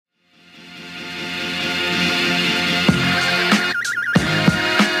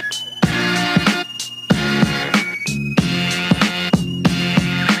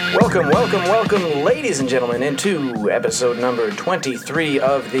Welcome, ladies and gentlemen, into episode number 23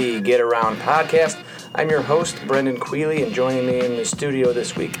 of the Get Around podcast. I'm your host, Brendan Quealy, and joining me in the studio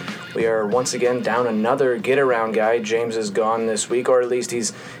this week, we are once again down another Get Around guy. James is gone this week, or at least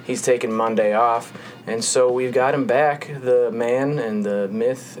he's taken Monday off, and so we've got him back, the man and the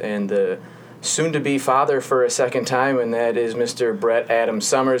myth and the soon-to-be father for a second time, and that is Mr. Brett Adam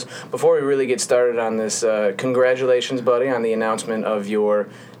Summers. Before we really get started on this, congratulations, buddy, on the announcement of your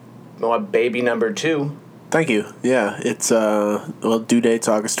baby number 2. Thank you. Yeah, it's due date's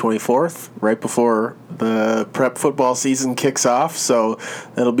August 24th, right before the prep football season kicks off, so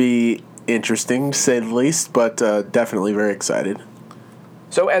that'll be interesting to say the least, but definitely very excited.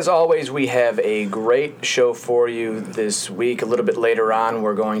 So as always, we have a great show for you this week. A little bit later on,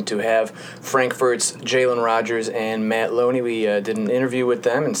 we're going to have Frankfort's Jaylon Rogers and Matt Loney. We did an interview with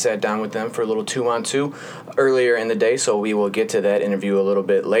them and sat down with them for a little 2-on-2 earlier in the day, so we will get to that interview a little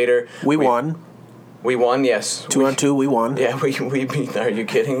bit later. We won. We won, yes. 2-on-2, we won. Yeah, we beat. Are you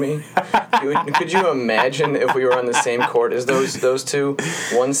kidding me? Could you imagine if we were on the same court as those two?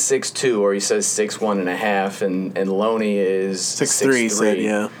 One's 6'2", or he says 6'1.5", and Loney is 6'3", said,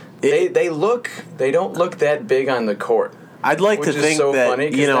 yeah. They don't look that big on the court. I'd like to think so that funny,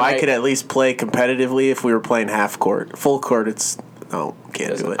 I could at least play competitively if we were playing half court. Full court,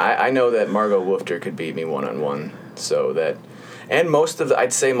 can't do it. I know that Margot Woofter could beat me 1-on-1, so that. And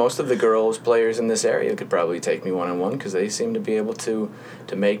I'd say most of the girls players in this area could probably take me 1-on-1 because they seem to be able to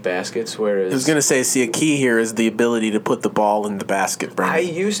make baskets. Whereas I was going to say, a key here is the ability to put the ball in the basket, Brendan. I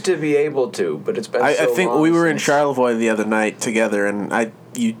used to be able to, but it's been so long. I think we were in Charlevoix the other night together, and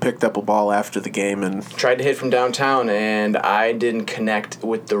you picked up a ball after the game and tried to hit from downtown, and I didn't connect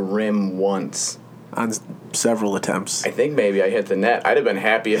with the rim once. On several attempts. I think maybe I hit the net. I'd have been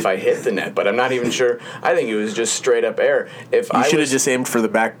happy if I hit the net, but I'm not even sure. I think it was just straight up air. You should have just aimed for the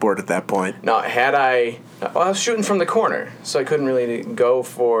backboard at that point. No, I was shooting from the corner, so I couldn't really go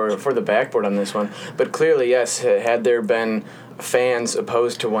for the backboard on this one. But clearly, yes, had there been fans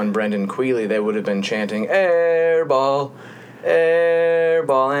opposed to one Brendan Quealy, they would have been chanting, "Air ball, air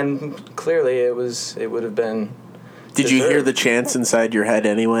ball," and clearly it would have been. Did you hear the chants inside your head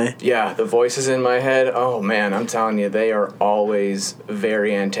anyway? Yeah, the voices in my head, oh man, I'm telling you, they are always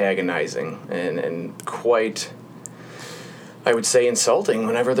very antagonizing and quite, I would say, insulting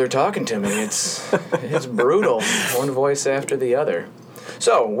whenever they're talking to me. It's brutal, one voice after the other.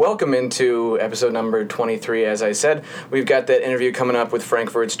 So, welcome into episode number 23. As I said, we've got that interview coming up with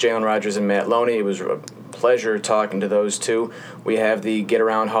Frankfort's Jaylon Rogers and Matt Loney. It was a pleasure talking to those two. We have the Get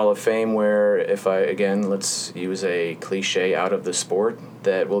Around Hall of Fame where, let's use a cliche out of the sport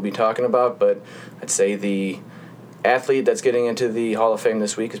that we'll be talking about, but I'd say the athlete that's getting into the Hall of Fame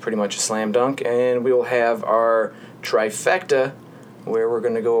this week is pretty much a slam dunk, and we will have our trifecta where we're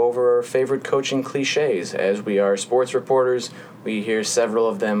going to go over our favorite coaching clichés. As we are sports reporters, we hear several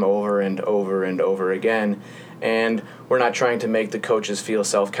of them over and over and over again, and we're not trying to make the coaches feel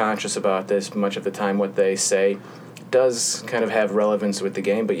self-conscious about this. Much of the time what they say does kind of have relevance with the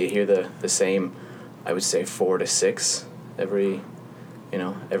game, but you hear the same, I would say, 4 to 6 after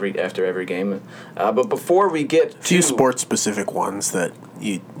every game. But before we get a few sports-specific ones that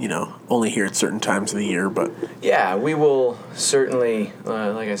you only hear at certain times of the year, but yeah, we will certainly,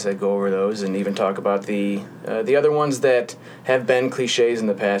 like I said, go over those and even talk about the other ones that have been cliches in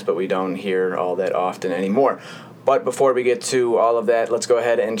the past, but we don't hear all that often anymore. But before we get to all of that, let's go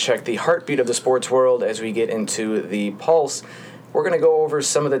ahead and check the heartbeat of the sports world as we get into the pulse. We're going to go over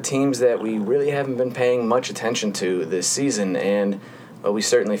some of the teams that we really haven't been paying much attention to this season, and we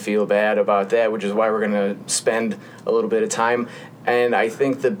certainly feel bad about that, which is why we're going to spend a little bit of time. And I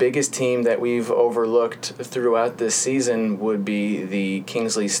think the biggest team that we've overlooked throughout this season would be the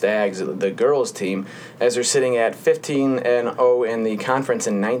Kingsley Stags, the girls' team, as they're sitting at 15-0 in the conference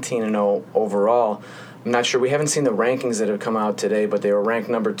and 19-0 overall. I'm not sure. We haven't seen the rankings that have come out today, but they were ranked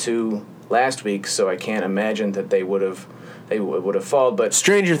number 2 last week, so I can't imagine that they would have fallen. But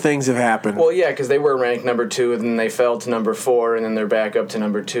stranger things have happened. Well, yeah, because they were ranked number 2, and then they fell to number 4, and then they're back up to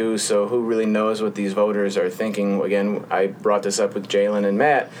number 2. So who really knows what these voters are thinking? Again, I brought this up with Jaylon and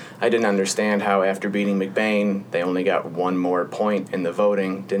Matt. I didn't understand how after beating McBain, they only got 1 more point in the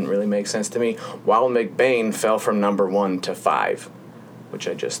voting. Didn't really make sense to me. While McBain fell from number 1 to 5. Which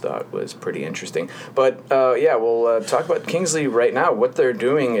I just thought was pretty interesting. But, we'll talk about Kingsley right now. What they're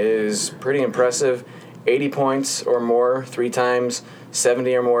doing is pretty impressive. 80 points or more 3 times,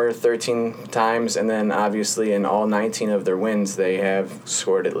 70 or more 13 times, and then obviously in all 19 of their wins, they have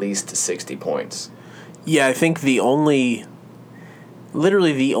scored at least 60 points. Yeah, I think the only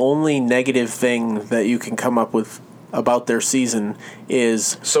negative thing that you can come up with about their season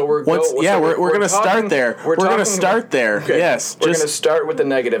is we're going to start there. We're going to start there. Okay. Yes, we're going to start with the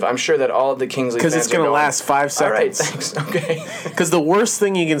negative. I'm sure that all of the Kingsley fans because it's going to last 5 seconds. All right, thanks. Okay. Because the worst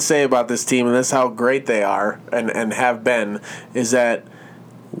thing you can say about this team, and that's how great they are and have been, is that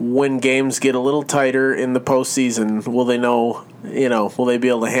when games get a little tighter in the postseason, will they be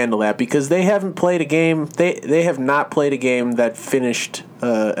able to handle that? Because they haven't played a game. They have not played a game that finished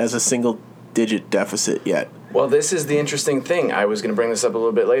as a single-digit deficit yet. Well, this is the interesting thing. I was going to bring this up a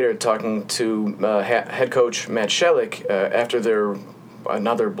little bit later, talking to head coach Matt Shellick after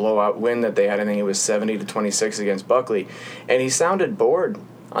another blowout win that they had. I think it was 70-26 against Buckley, and he sounded bored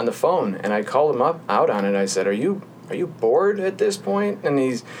on the phone. And I called him out on it. I said, "Are you bored at this point?" And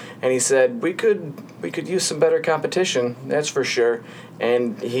he said, "We could use some better competition. That's for sure."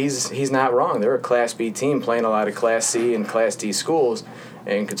 And he's not wrong. They're a Class B team playing a lot of Class C and Class D schools,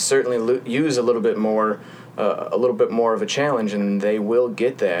 and could certainly use a little bit more of a challenge, and they will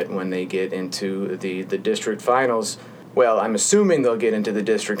get that when they get into the district finals. Well, I'm assuming they'll get into the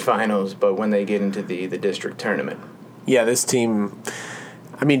district finals, but when they get into the district tournament. Yeah, this team,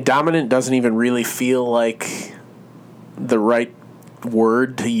 dominant doesn't even really feel like the right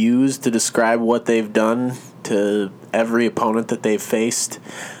word to use to describe what they've done to every opponent that they've faced.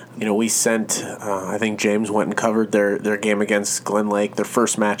 We sent, I think James went and covered their game against Glen Lake, their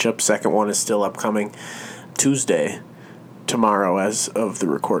first matchup. Second one is still upcoming tomorrow, as of the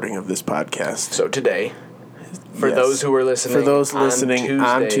recording of this podcast. So today, for those who are listening,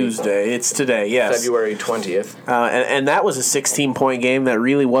 on Tuesday, it's today, yes. February 20th. And that was a 16-point game that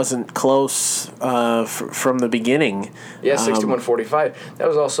really wasn't close from the beginning. Yeah, 61-45. That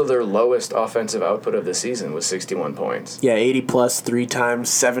was also their lowest offensive output of the season, was 61 points. Yeah, 80-plus 3 times,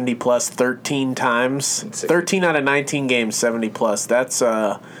 70-plus 13 times. 13 out of 19 games, 70-plus. That's...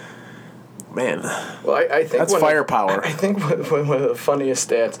 Man, well, I think that's firepower. I think one of the funniest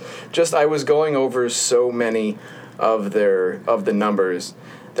stats. I was going over so many of the numbers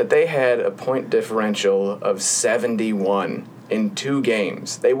that they had a point differential of 71 in 2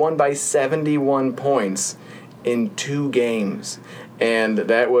 games. They won by 71 points in 2 games, and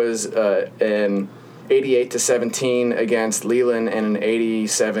that was an 88-17 against Lyon and an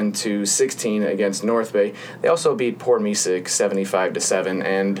 87-16 against North Bay. They also beat Port Mesic 75-7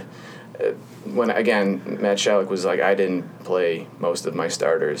 and. When again, Matt Shellick was like, I didn't play most of my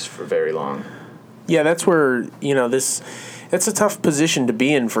starters for very long. Yeah, that's where it's a tough position to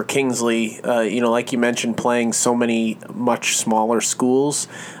be in for Kingsley. Like you mentioned, playing so many much smaller schools.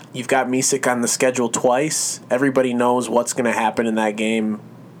 You've got Mesic on the schedule twice. Everybody knows what's going to happen in that game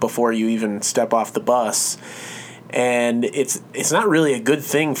before you even step off the bus. And it's not really a good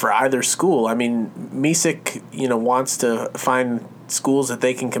thing for either school. Mesic, wants to find schools that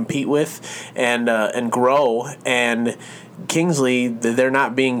they can compete with and grow, and Kingsley, they're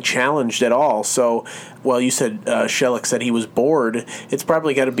not being challenged at all. So, you said Shellick said he was bored. It's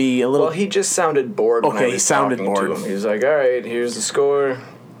probably got to be a little... Well, he just sounded bored when I was talking to him. He was like, all right, here's the score.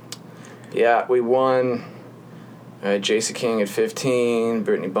 Yeah, we won. J.C. King at 15,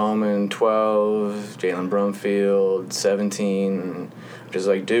 Brittany Bowman 12, Jalen Brumfield 17. Just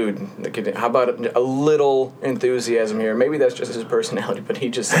like, dude, how about a little enthusiasm here? Maybe that's just his personality, but he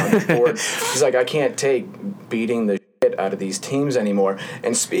just sounded bored. He's like, I can't take beating the shit out of these teams anymore.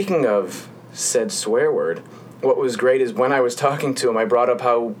 And speaking of said swear word, what was great is when I was talking to him, I brought up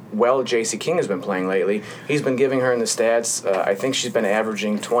how well J.C. King has been playing lately. He's been giving her in the stats. I think she's been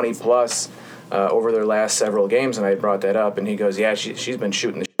averaging 20-plus over their last several games, and I brought that up, and he goes, yeah, she's been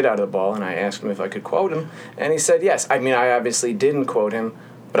shooting the shit out of the ball, and I asked him if I could quote him, and he said yes. I obviously didn't quote him,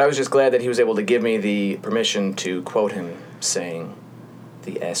 but I was just glad that he was able to give me the permission to quote him saying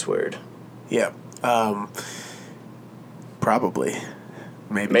the S word. Yeah. Probably.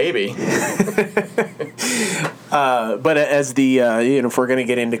 Maybe. But as the, if we're going to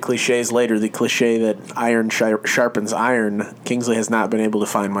get into cliches later, the cliche that iron sharpens iron, Kingsley has not been able to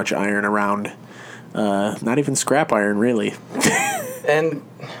find much iron around. Not even scrap iron, really. And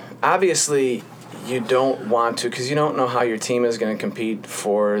obviously, you don't want to, because you don't know how your team is going to compete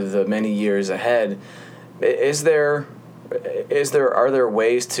for the many years ahead. Are there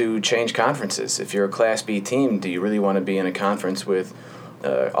ways to change conferences? If you're a Class B team, do you really want to be in a conference with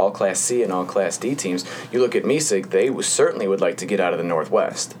all Class C and all Class D teams? You look at Mesic, they certainly would like to get out of the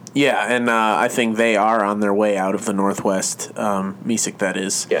Northwest. Yeah, and I think they are on their way out of the Northwest, Mesic, that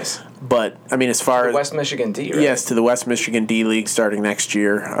is. Yes. But, as far as... West Michigan D, right? Yes, to the West Michigan D League starting next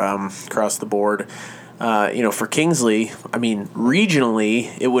year, across the board. For Kingsley, I mean,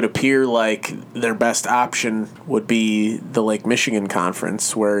 regionally, it would appear like their best option would be the Lake Michigan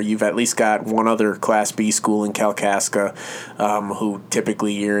Conference, where you've at least got one other Class B school in Kalkaska, who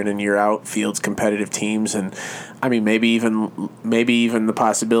typically year in and year out fields competitive teams, and I mean maybe even the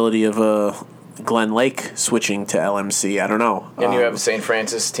possibility of a Glen Lake switching to LMC. I don't know. And you have a St.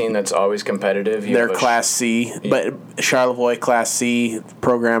 Francis team that's always competitive. They're Class C, but Charlevoix Class C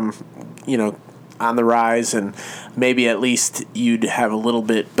program, on the rise, and maybe at least you'd have a little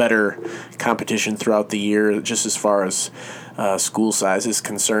bit better competition throughout the year just as far as school size is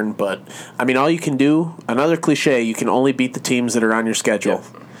concerned. But, I mean, all you can do, another cliche, you can only beat the teams that are on your schedule.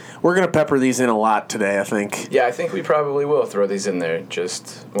 Yep. We're going to pepper these in a lot today, I think. Yeah, I think we probably will throw these in there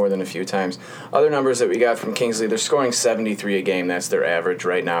just more than a few times. Other numbers that we got from Kingsley, they're scoring 73 a game. That's their average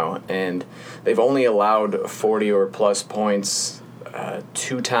right now. And they've only allowed 40 or plus points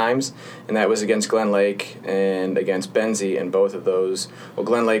 2 times, and that was against Glen Lake and against Benzie, and both of those, well,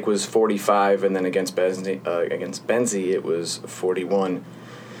 Glen Lake was 45, and then against Benzie it was 41.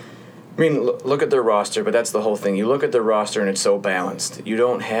 I mean, look at their roster, but that's the whole thing. You look at their roster, and it's so balanced. You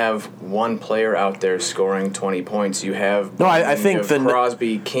don't have one player out there scoring 20 points. You have I think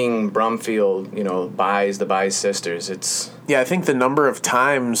Crosby, King, Brumfield, the Buys sisters. I think the number of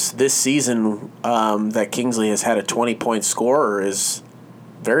times this season that Kingsley has had a 20-point scorer is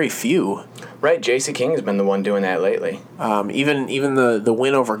very few. Right, J.C. King has been the one doing that lately. Even the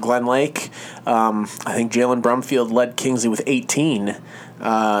win over Glen Lake, I think Jalen Brumfield led Kingsley with 18,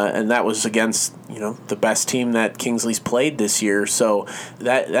 and that was against the best team that Kingsley's played this year. So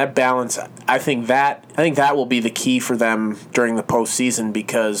that balance, I think that will be the key for them during the postseason,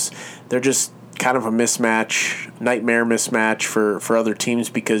 because they're just kind of a nightmare mismatch for other teams,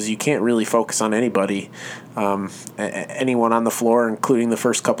 because you can't really focus on anybody. Anyone on the floor, including the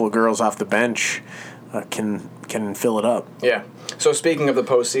first couple of girls off the bench, can fill it up. Yeah. So speaking of the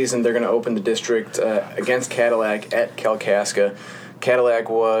postseason, they're going to open the district against Cadillac at Kalkaska. Cadillac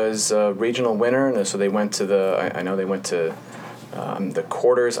was a regional winner, and so they went to the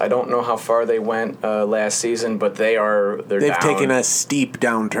quarters. I don't know how far they went last season, but they've down. Taken a steep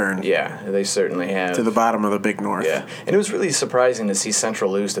downturn. Yeah, they certainly have. To the bottom of the Big North. Yeah, and it was really surprising to see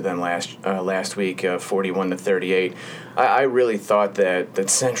Central lose to them last week, 41-38. I really thought that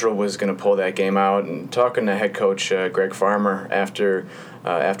Central was going to pull that game out. And talking to head coach Greg Farmer after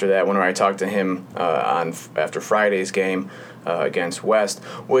that, when I talked to him after Friday's game against West,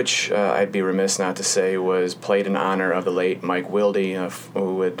 which I'd be remiss not to say was played in honor of the late Mike Wilde,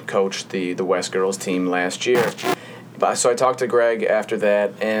 who had coached the West girls team last year. So I talked to Greg after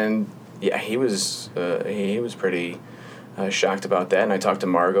that, and yeah, he was pretty shocked about that. And I talked to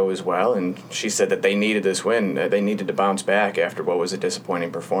Margot as well, and she said that they needed this win. They needed to bounce back after what was a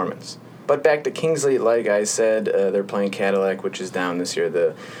disappointing performance. But back to Kingsley, like I said, they're playing Cadillac, which is down this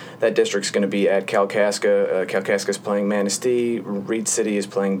year. That district's going to be at Kalkaska. Kalkaska's playing Manistee. Reed City is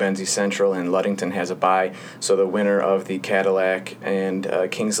playing Benzie Central, and Ludington has a bye. So the winner of the Cadillac and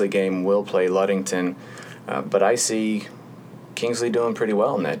Kingsley game will play Ludington. But I see Kingsley doing pretty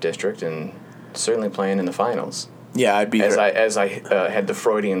well in that district, and certainly playing in the finals. Yeah, I'd be as I had the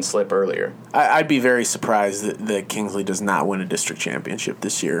Freudian slip earlier. I'd be very surprised that Kingsley does not win a district championship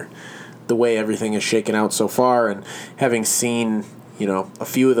this year. The way everything is shaken out so far, and having seen a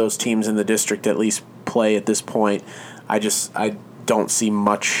few of those teams in the district at least play at this point, I don't see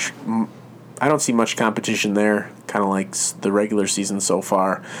much. I don't see much competition there. Kind of like the regular season so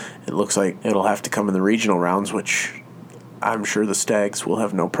far. It looks like it'll have to come in the regional rounds, which I'm sure the Stags will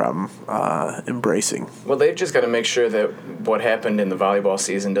have no problem embracing. Well, they've just got to make sure that what happened in the volleyball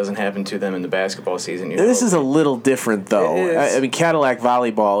season doesn't happen to them in the basketball season. This is a little different, though. I mean, Cadillac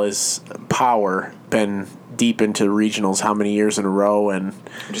volleyball is power, been deep into regionals how many years in a row, and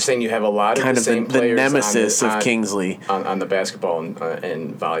I'm just saying you have a lot of kind the of same the players nemesis of Kingsley on the basketball and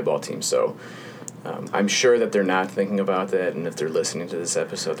volleyball team. So I'm sure that they're not thinking about that, and if they're listening to this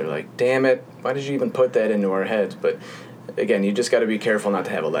episode, they're like, "Damn it! Why did you even put that into our heads?" But again, you just got to be careful not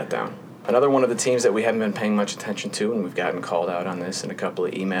to have a letdown. Another one of the teams that we haven't been paying much attention to, and we've gotten called out on this in a couple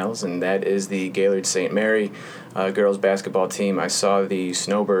of emails, and that is the Gaylord St. Mary girls basketball team. I saw the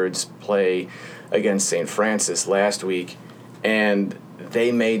Snowbirds play against St. Francis last week, and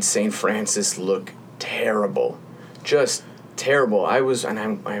they made St. Francis look terrible. Just terrible. I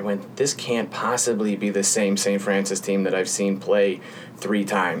went, this can't possibly be the same St. Francis team that I've seen play 3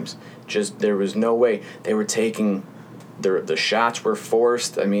 times. Just, there was no way. They were taking... The shots were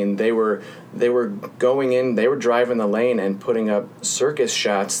forced. I mean, they were going in, they were driving the lane and putting up circus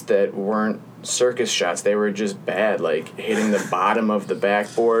shots that weren't circus shots. They were just bad, like hitting the bottom of the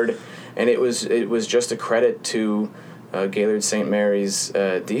backboard And it was just a credit to Gaylord St. Mary's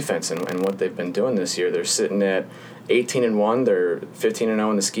defense and what they've been doing this year. They're sitting at 18-1. They're 15-0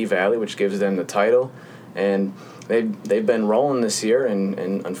 in the Ski Valley, which gives them the title. And they've been rolling this year,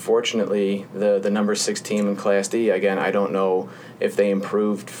 and unfortunately, the number 6 team in Class D, again, I don't know if they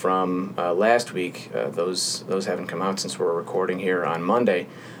improved from last week. Those haven't come out since we're recording here on Monday.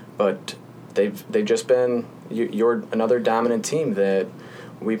 But they've just been you're another dominant team that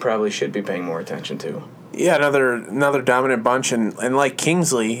we probably should be paying more attention to. Yeah, another dominant bunch, and like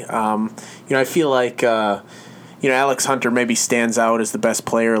Kingsley, I feel like Alex Hunter maybe stands out as the best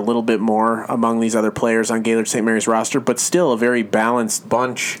player a little bit more among these other players on Gaylord St. Mary's roster, but still a very balanced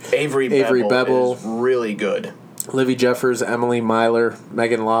bunch. Avery Bebble is really good. Livy Jeffers, Emily Myler,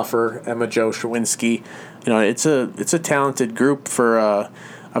 Megan Laufer, Emma Jo Shawinski. It's a talented group for a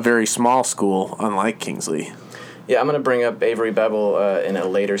very small school, unlike Kingsley. Yeah, I'm going to bring up Averi Bebble in a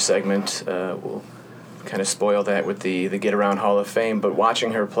later segment. We'll kind of spoil that with the Get Around Hall of Fame, but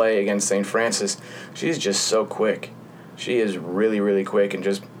watching her play against St. Francis, she's just so quick. She is really, really quick, and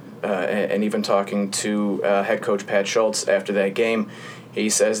just and even talking to head coach Pat Schultz after that game, he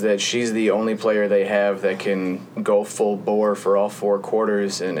says that she's the only player they have that can go full bore for all 4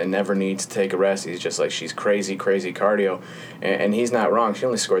 quarters and never needs to take a rest. He's just like, she's crazy cardio, and he's not wrong. She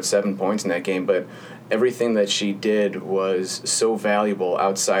only scored 7 points in that game, but everything that she did was so valuable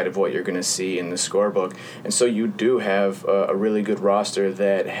outside of what you're going to see in the scorebook. And so you do have a really good roster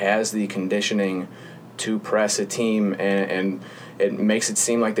that has the conditioning to press a team, and it makes it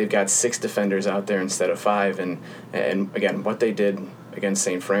seem like they've got 6 defenders out there instead of 5. And again, what they did against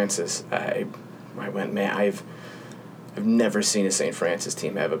St. Francis, I went, man, I've never seen a St. Francis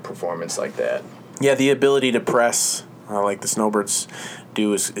team have a performance like that. Yeah, the ability to press like the Snowbirds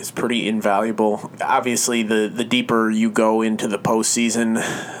do is pretty invaluable. Obviously, the deeper you go into the postseason,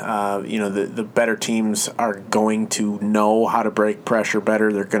 the better teams are going to know how to break pressure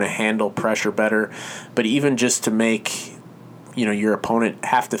better. They're going to handle pressure better. But even just to make your opponent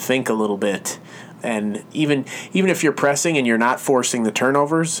have to think a little bit, and even if you're pressing and you're not forcing the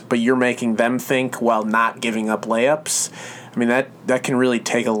turnovers, but you're making them think while not giving up layups, I mean that can really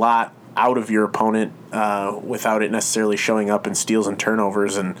take a lot out of your opponent without it necessarily showing up in steals and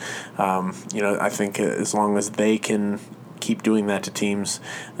turnovers. And I think as long as they can keep doing that to teams,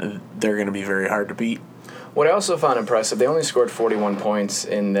 they're going to be very hard to beat. What I also found impressive, they only scored 41 points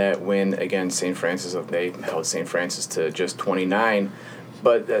in that win against St. Francis. They held St. Francis to just 29.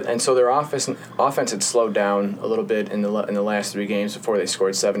 And so their offense had slowed down a little bit in the last 3 games before they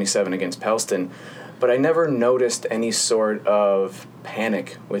scored 77 against Pellston. But I never noticed any sort of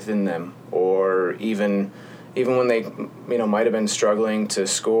panic within them, or even when they might have been struggling to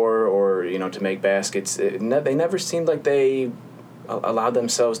score or to make baskets. They never seemed like they allowed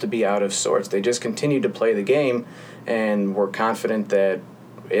themselves to be out of sorts. They just continued to play the game, and were confident that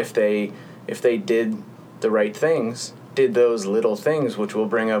if they did the right things, did those little things, which we'll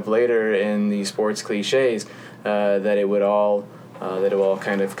bring up later in the sports cliches, that it would all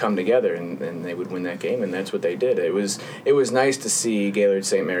kind of come together, and they would win that game, and that's what they did. It was nice to see Gaylord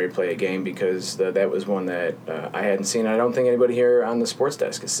St. Mary play a game, because that was one that I hadn't seen. I don't think anybody here on the sports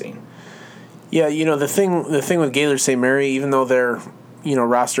desk has seen. Yeah, the thing with Gaylord St. Mary, even though their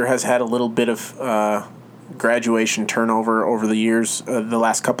roster has had a little bit of graduation turnover over the years, the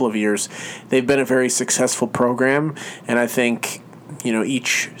last couple of years, they've been a very successful program, and I think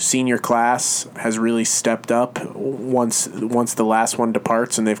each senior class has really stepped up once the last one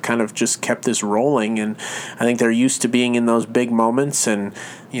departs, and they've kind of just kept this rolling. And I think they're used to being in those big moments, and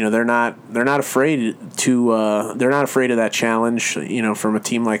they're not afraid to they're not afraid of that challenge. From a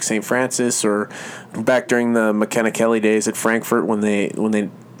team like St. Francis, or back during the McKenna Kelly days at Frankfort when they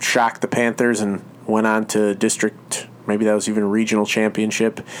shocked the Panthers and went on to district, maybe that was even a regional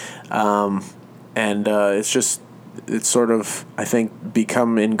championship, and it's sort of, I think,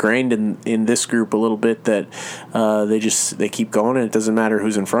 become ingrained in this group a little bit that they keep going, and it doesn't matter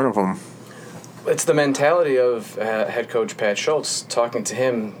who's in front of them. It's the mentality of head coach Pat Schultz. Talking to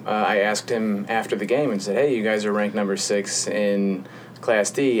him, I asked him after the game and said, "Hey, you guys are ranked number 6 in Class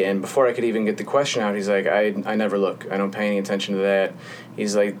D," and before I could even get the question out, he's like, I never look. I don't pay any attention to that.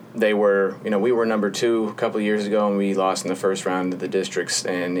 He's like, we were number 2 a couple of years ago, and we lost in the first round of the districts,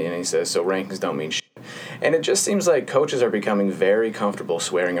 and he says, so rankings don't mean shit. And it just seems like coaches are becoming very comfortable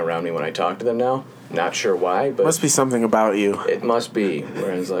swearing around me when I talk to them now. Not sure why, but must be something about you. It must be.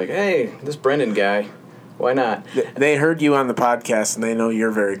 Where it's like, hey, this Brendan guy, why not? They heard you on the podcast, and they know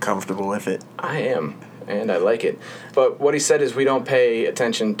you're very comfortable with it. I am. and I like it. But what he said is we don't pay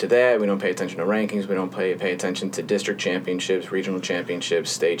attention to that. We don't pay attention to rankings. We don't pay attention to district championships, regional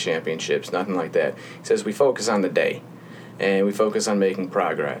championships, state championships, nothing like that. He says we focus on the day, and we focus on making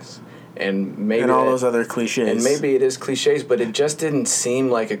progress. And all those other cliches. And maybe it is cliches, but it just didn't seem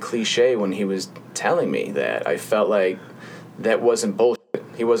like a cliche when he was telling me that. I felt like that wasn't bullshit.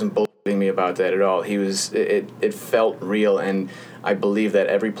 He wasn't bullshitting me about that at all. It felt real, and I believe that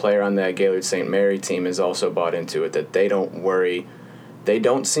every player on that Gaylord St. Mary team is also bought into it, that they don't worry. They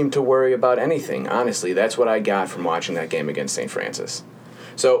don't seem to worry about anything, honestly. That's what I got from watching that game against St. Francis.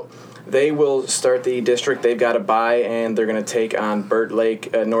 So they will start the district. They've got a bye, and they're going to take on Burt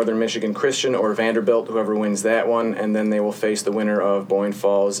Lake, Northern Michigan Christian, or Vanderbilt, whoever wins that one. And then they will face the winner of Boyne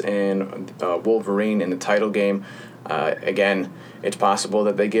Falls and Wolverine in the title game. Again, it's possible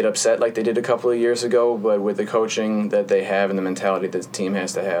that they get upset like they did a couple of years ago, but with the coaching that they have and the mentality that the team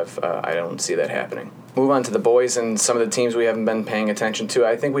has to have, I don't see that happening. Move on to the boys and some of the teams we haven't been paying attention to.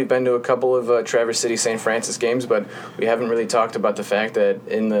 I think we've been to a couple of Traverse City St. Francis games, but we haven't really talked about the fact that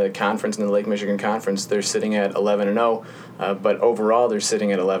in the conference, in the Lake Michigan Conference, they're sitting at 11-0, but overall they're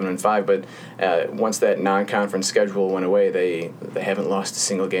sitting at 11-5. But once that non-conference schedule went away, they haven't lost a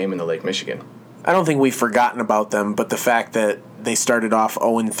single game in the Lake Michigan. I don't think we've forgotten about them, but the fact that they started off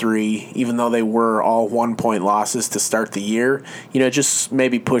 0-3, even though they were all 1-point losses to start the year, just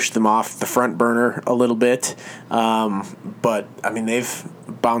maybe pushed them off the front burner a little bit. But I mean, they've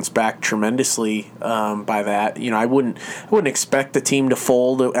bounced back tremendously by that. I wouldn't expect the team to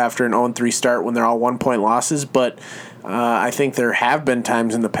fold after an 0-3 start when they're all 1-point losses, but I think there have been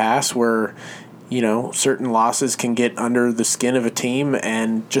times in the past where certain losses can get under the skin of a team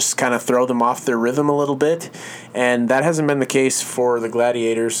and just kind of throw them off their rhythm a little bit. And that hasn't been the case for the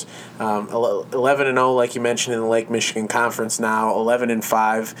Gladiators. 11-0, like you mentioned, in the Lake Michigan Conference now,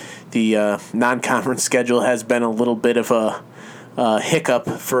 11-5. The non-conference schedule has been a little bit of a hiccup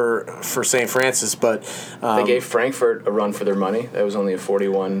for St. Francis, but they gave Frankfort a run for their money. That was only a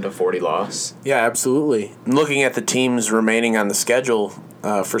 41-40 loss. Yeah, absolutely. Looking at the teams remaining on the schedule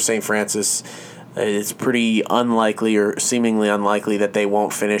for St. Francis, it's pretty unlikely or seemingly unlikely that they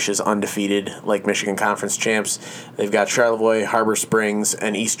won't finish as undefeated Lake Michigan Conference champs. They've got Charlevoix, Harbor Springs,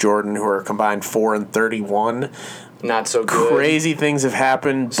 and East Jordan, who are combined 4-31. Not so good. Crazy things have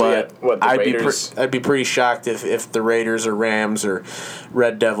happened, but Raiders? I'd be pretty shocked if the Raiders or Rams or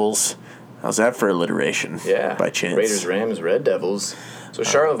Red Devils. How's that for alliteration? Yeah, by chance. Raiders, Rams, Red Devils. So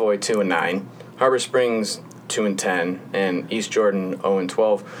Charlevoix 2-9, Harbor Springs 2-10, and East Jordan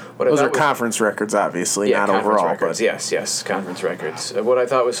 0-12. Those are conference records, obviously, not overall. Records. But Yes, conference records. What I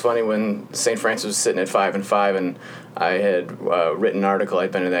thought was funny when St. Francis was sitting at 5-5, and I had written an article.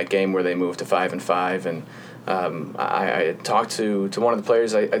 I'd been in that game where they moved to 5-5, and I talked to one of the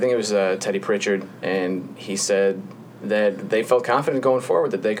players. I think it was Teddy Pritchard, and he said that they felt confident going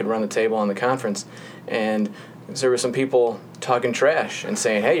forward that they could run the table on the conference, and there were some people talking trash and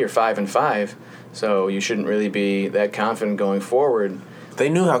saying, "Hey, you're 5-5, so you shouldn't really be that confident going forward." They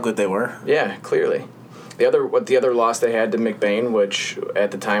knew how good they were. Yeah, clearly. The other loss they had to McBain, which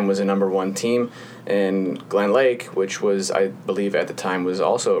at the time was a number 1 team, and Glen Lake, which was, I believe at the time, was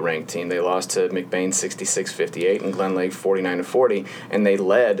also a ranked team. They lost to McBain 66-58 and Glen Lake 49-40, and they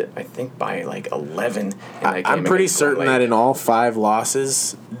led, I think, by like 11 in that game. I'm pretty certain that in all 5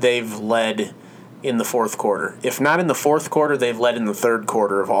 losses, they've led in the fourth quarter. If not in the fourth quarter, they've led in the third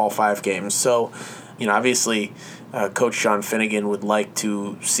quarter of all 5 games. So, obviously, Coach John Finnegan would like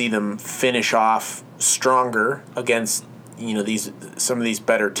to see them finish off stronger against some of these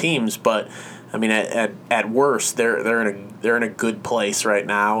better teams, but I mean at worst they're in a good place right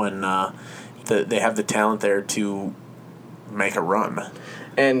now, and they have the talent there to make a run.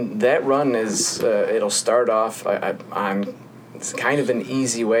 And that run is it'll start off on it's kind of an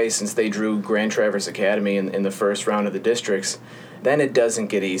easy way since they drew Grand Traverse Academy in the first round of the districts. Then it doesn't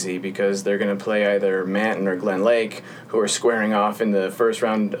get easy because they're going to play either Manton or Glen Lake, who are squaring off in the first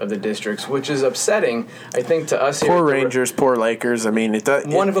round of the districts, which is upsetting, I think, to us here. Poor Rangers, poor Lakers. I mean, it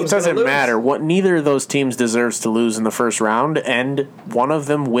doesn't matter. Neither of those teams deserves to lose in the first round, and one of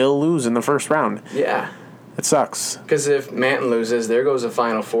them will lose in the first round. Yeah. It sucks. Because if Manton loses, there goes a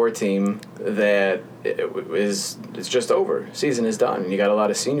Final Four team that it's just over. Season is done. And you got a lot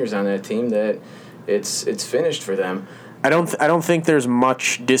of seniors on that team that it's finished for them. I don't think there's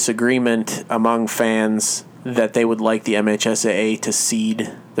much disagreement among fans that they would like the MHSAA to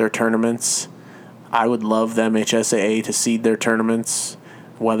seed their tournaments. I would love the MHSAA to seed their tournaments.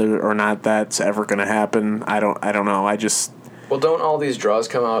 Whether or not that's ever going to happen, I don't know. Well, don't all these draws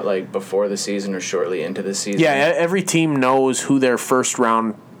come out like before the season or shortly into the season? Yeah, every team knows who their first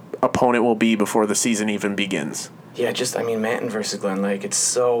round opponent will be before the season even begins. Yeah, Manton versus Glen Lake, it's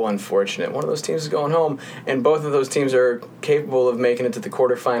so unfortunate. One of those teams is going home, and both of those teams are capable of making it to the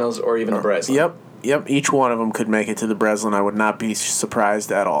quarterfinals or even the Breslin. Yep, each one of them could make it to the Breslin. I would not be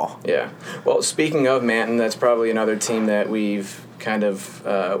surprised at all. Yeah. Well, speaking of Manton, that's probably another team that we've kind of,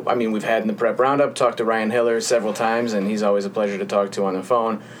 we've had in the prep roundup, talked to Ryan Hiller several times, and he's always a pleasure to talk to on the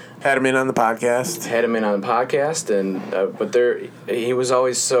phone. Had him in on the podcast, but he was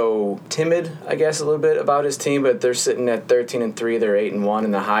always so timid, I guess, a little bit about his team. But they're sitting at 13-3. They're 8-1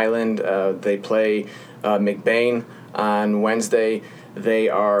 in the Highland. They play McBain on Wednesday.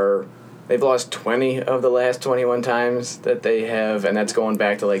 They've lost 20 of the last 21 times that they have, and that's going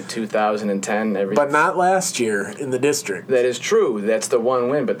back to like 2010. But not last year in the district. That is true. That's the one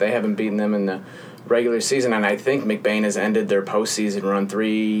win, but they haven't beaten them in the regular season, and I think McBain has ended their postseason run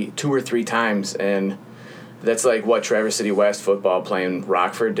 2 or 3 times, and that's like what Traverse City West football playing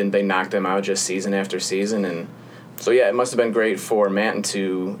Rockford. Didn't they knock them out just season after season? And so yeah, it must have been great for Manton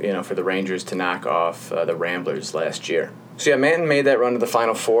for the Rangers to knock off the Ramblers last year. So yeah, Manton made that run to the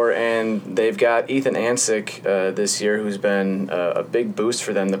Final Four, and they've got Ethan Ansick this year, who's been a big boost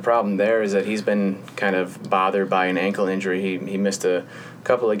for them. The problem there is that he's been kind of bothered by an ankle injury. He missed a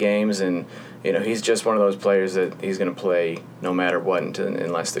couple of games, and he's just one of those players that he's going to play no matter what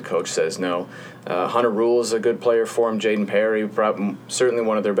unless the coach says no. Hunter Rule is a good player for him. Jaden Perry, certainly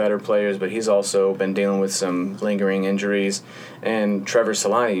one of their better players, but he's also been dealing with some lingering injuries. And Trevor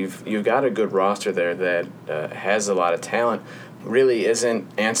Solani, you've got a good roster there that has a lot of talent. Really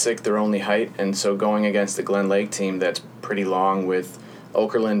isn't Ansick their only height, and so going against the Glen Lake team that's pretty long with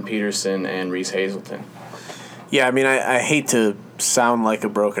Okerlund, Peterson, and Reese Hazelton. Yeah, I hate to sound like a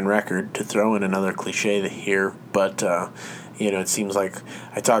broken record to throw in another cliche here, but it seems like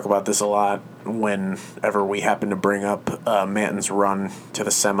I talk about this a lot whenever we happen to bring up Manton's run to the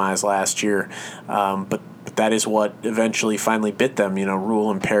semis last year. But that is what eventually finally bit them.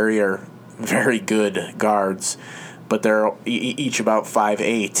 Rule and Perry are very good guards, but they're each about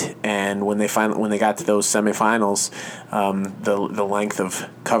 5'8", and when they got to those semifinals, the length of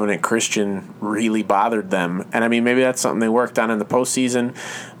Covenant Christian really bothered them. And maybe that's something they worked on in the postseason.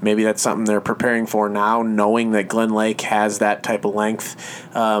 Maybe that's something they're preparing for now, knowing that Glen Lake has that type of length,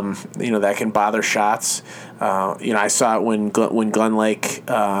 that can bother shots. I saw it when Glen Lake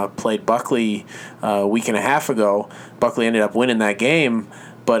played Buckley a week and a half ago. Buckley ended up winning that game.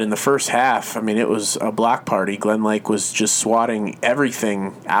 But in the first half, it was a block party. Glen Lake was just swatting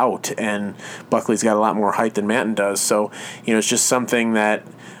everything out, and Buckley's got a lot more height than Manton does. So, it's just something that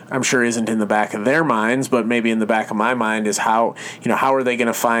I'm sure isn't in the back of their minds, but maybe in the back of my mind is how are they going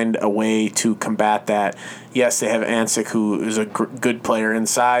to find a way to combat that? Yes, they have Ansick, who is a good player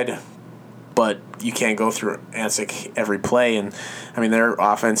inside, but you can't go through Ansick every play, and their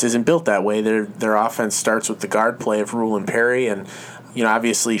offense isn't built that way. Their offense starts with the guard play of Rule and Perry, and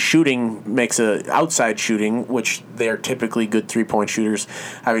obviously shooting makes outside shooting, which they are typically good 3-point shooters.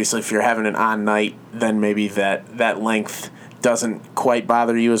 Obviously, if you're having an on night, then maybe that length doesn't quite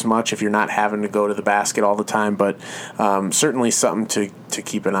bother you as much if you're not having to go to the basket all the time. But certainly something to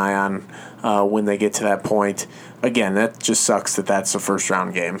keep an eye on when they get to that point. Again, that just sucks that that's a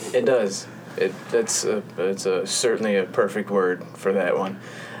first-round game. It does. It's certainly a perfect word for that one.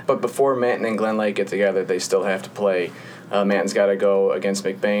 But before Manton and Glen Lake get together, they still have to play. Manton's got to go against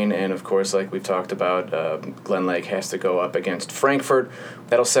McBain, and of course, like we've talked about, Glen Lake has to go up against Frankfort.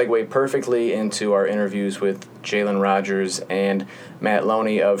 That'll segue perfectly into our interviews with Jalen Rogers and Matt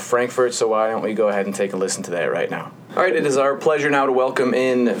Loney of Frankfort, so why don't we go ahead and take a listen to that right now. All right, it is our pleasure now to welcome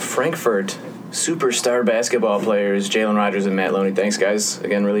in Frankfort superstar basketball players, Jalen Rogers and Matt Loney. Thanks, guys.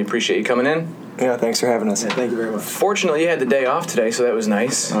 Again, really appreciate you coming in. Yeah, thanks for having us. Yeah, thank you very much. Fortunately, you had the day off today, so that was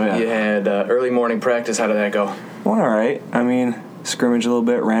nice. Oh, yeah. You had early morning practice. How did that go? Went all right. Scrimmaged a little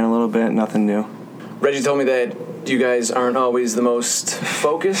bit, ran a little bit, nothing new. Reggie told me that you guys aren't always the most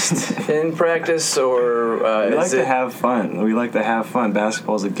focused in practice, or we like to have fun.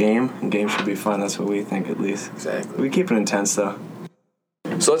 Basketball's a game, and games should be fun. That's what we think, at least. Exactly. We keep it intense, though.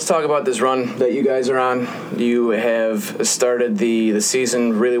 So let's talk about this run that you guys are on. You have started the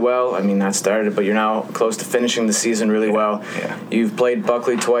season really well. Not started, but you're now close to finishing the season really well. Yeah. You've played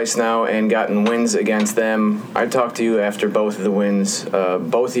Buckley twice now and gotten wins against them. I talked to you after both of the wins.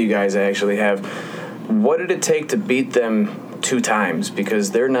 Both of you guys actually have. What did it take to beat them 2 times?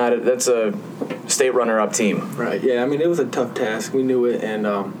 Because that's a state runner-up team. Right, yeah. It was a tough task. We knew it,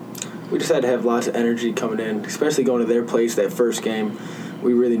 and we just had to have lots of energy coming in, especially going to their place that first game.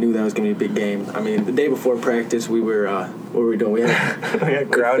 we really knew that was going to be a big game. I mean, the day before practice, we were what were we doing? We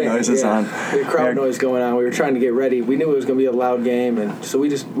had crowd noises on. We had crowd noise going on. We were trying to get ready. We knew it was going to be a loud game, and so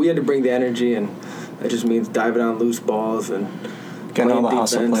we had to bring the energy, and that just means diving on loose balls and getting all the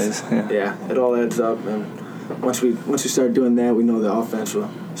defense. hustle plays. Yeah, it all adds up, and once we start doing that, we know the offense will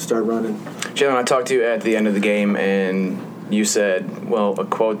start running. Jaylon, I talked to you at the end of the game, and you said, well, a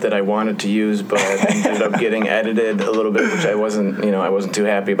quote that I wanted to use, but ended up getting edited a little bit, which I wasn't too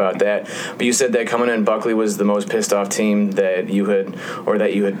happy about that. But you said that coming in, Buckley was the most pissed off team that you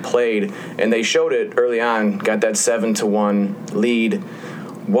had played, and they showed it early on, got that 7-1 lead.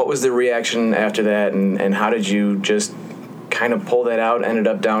 What was the reaction after that, and how did you just kind of pull that out? Ended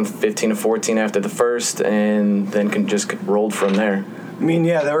up down 15-14 after the first, and then just rolled from there. I mean,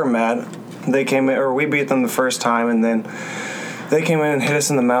 yeah, they were mad. They came in, or we beat them the first time, and then they came in and hit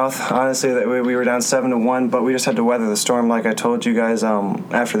us in the mouth. Honestly, that we were down 7-1, but we just had to weather the storm, like I told you guys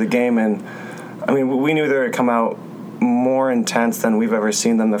after the game. And I mean, we knew they would come out more intense than we've ever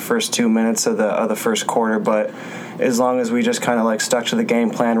seen them the first 2 minutes of the first quarter. But as long as we just kind of like stuck to the game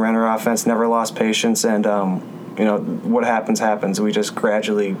plan, ran our offense, never lost patience, and what happens. We just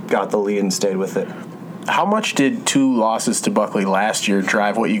gradually got the lead and stayed with it. How much did 2 losses to Buckley last year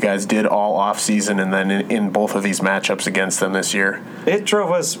drive what you guys did all offseason and then in both of these matchups against them this year? It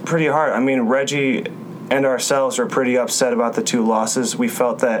drove us pretty hard. I mean, Reggie and ourselves were pretty upset about the 2 losses. We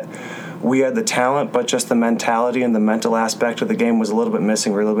felt that we had the talent, but just the mentality and the mental aspect of the game was a little bit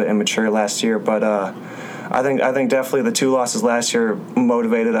missing. We were a little bit immature last year, but I think definitely the 2 losses last year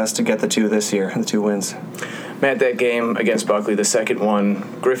motivated us to get the 2 this year, the 2 wins. Matt, that game against Buckley, the second one,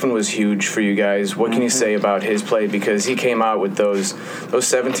 Griffin was huge for you guys. What can you say about his play? Because he came out with those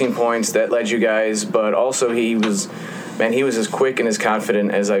 17 points that led you guys, but also he was as quick and as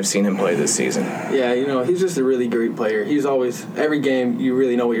confident as I've seen him play this season. Yeah, he's just a really great player. He's always, every game, you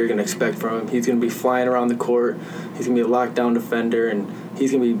really know what you're going to expect from him. He's going to be flying around the court. He's going to be a lockdown defender, and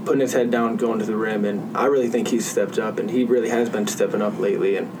he's going to be putting his head down, going to the rim. And I really think he's stepped up, and he really has been stepping up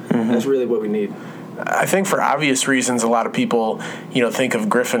lately, and that's really what we need. I think for obvious reasons, a lot of people, think of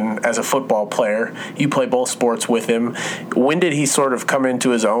Griffin as a football player. You play both sports with him. When did he sort of come into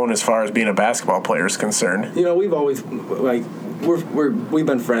his own as far as being a basketball player is concerned? We've always we've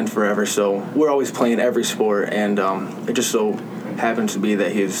been friends forever, so we're always playing every sport, and it just so happens to be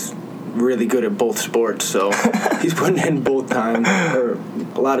that he's really good at both sports. So he's putting in a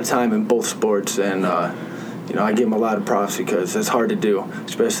lot of time in both sports, and I give him a lot of props because it's hard to do,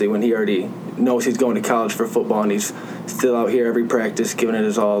 especially when he already knows he's going to college for football and he's still out here every practice giving it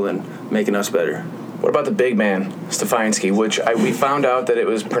his all and making us better. What about the big man, Stefanski, which we found out that it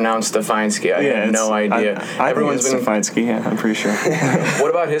was pronounced Stefanski. I had no idea. Everyone's been Stefanski, yeah, I'm pretty sure. What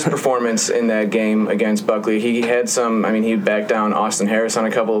about his performance in that game against Buckley? He had he backed down Austin Harris on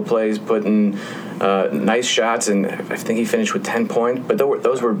a couple of plays, putting nice shots, and I think he finished with 10 points, but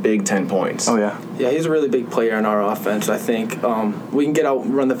those were big 10 points. Oh, yeah. Yeah, he's a really big player in our offense. I think we can get out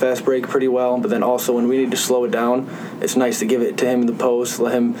and run the fast break pretty well, but then also when we need to slow it down, it's nice to give it to him in the post,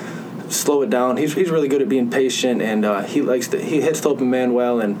 let him slow it down. He's really good at being patient, and he hits the open man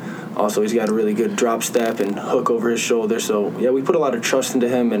well, and also he's got a really good drop step and hook over his shoulder. So, yeah, we put a lot of trust into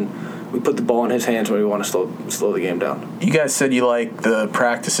him, and we put the ball in his hands when we want to slow the game down. You guys said you like the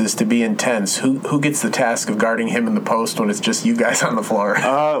practices to be intense. Who gets the task of guarding him in the post when it's just you guys on the floor?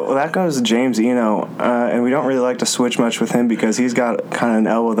 Well, that goes to James Eno, and we don't really like to switch much with him because he's got kind of an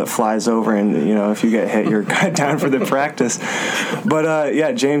elbow that flies over, and if you get hit, you're down for the practice. But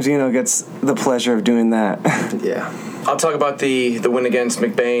James Eno gets the pleasure of doing that. Yeah. I'll talk about the win against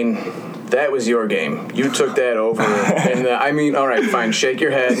McBain. That was your game. You took that over. And all right, fine, shake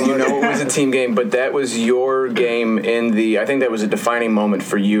your head. You know it was a team game, but that was your game I think that was a defining moment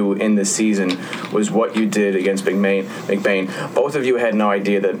for you in the season, was what you did against McBain. Both of you had no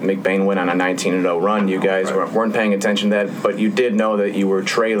idea that McBain went on a 19-0 run. You guys weren't paying attention to that, but you did know that you were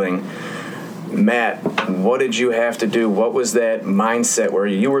trailing. Matt, what did you have to do? What was that mindset where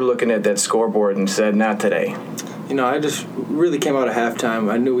you were looking at that scoreboard and said, not today? I just really came out of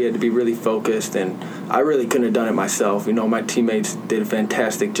halftime. I knew we had to be really focused, and I really couldn't have done it myself. My teammates did a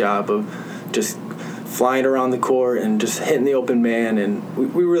fantastic job of just flying around the court and just hitting the open man, and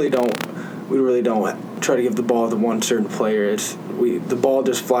we really don't try to give the ball to one certain player. The ball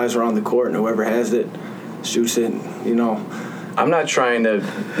just flies around the court, and whoever has it shoots it. I'm not trying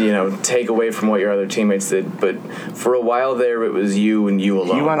to, take away from what your other teammates did, but for a while there, it was you and you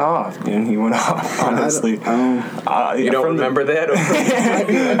alone. He went off, dude. He went off, honestly. You don't remember that?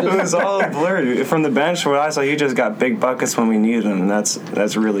 It was all blurred. From the bench, what I saw, he just got big buckets when we needed him, and that's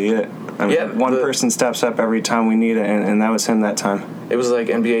really it. One person steps up every time we need it, and that was him that time. It was like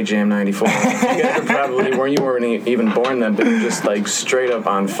NBA Jam 94. You guys weren't even born then, but just like straight up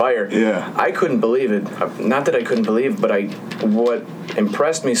on fire. Yeah. I couldn't believe it. Not that I couldn't believe, but what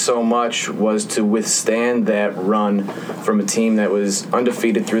impressed me so much was to withstand that run from a team that was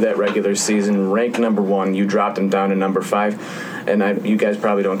undefeated through that regular season, ranked number 1. You dropped them down to number 5. And you guys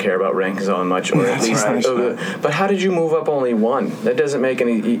probably don't care about rankings all that much, or at least. Right. But how did you move up only 1? That doesn't make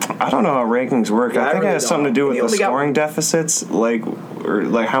any. I don't know how rankings work. I think it has something to do with the scoring deficits,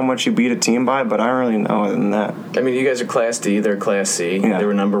 or how much you beat a team by. But I don't really know other than that. I mean, you guys are Class D, they're Class C. Yeah. They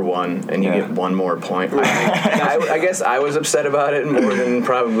were number 1, and you get 1 more point. I guess I was upset about it more than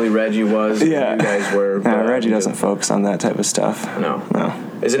probably Reggie was. Yeah, you guys were. Reggie doesn't focus on that type of stuff. No.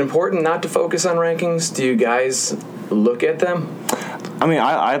 Is it important not to focus on rankings? Do you guys look at them? I mean,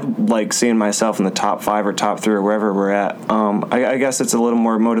 I like seeing myself in the top 5 or top 3 or wherever we're at. I guess it's a little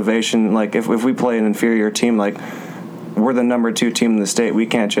more motivation. Like, if we play an inferior team, like, we're the number 2 team in the state. We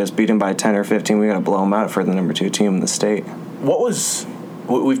can't just beat them by 10 or 15. We got to blow them out for the number 2 team in the state.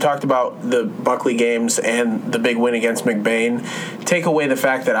 We've talked about the Buckley games and the big win against McBain. Take away the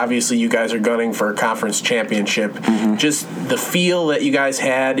fact that obviously you guys are gunning for a conference championship. Mm-hmm. Just the feel that you guys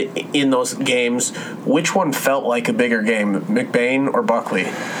had in those games, which one felt like a bigger game, McBain or Buckley?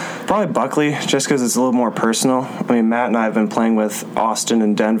 Probably Buckley, just because it's a little more personal. I mean, Matt and I have been playing with Austin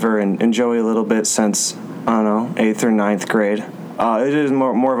and Denver and Joey a little bit since, I don't know, 8th or 9th grade. It is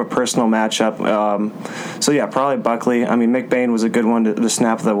more of a personal matchup. So, yeah, probably Buckley. I mean, McBain was a good one to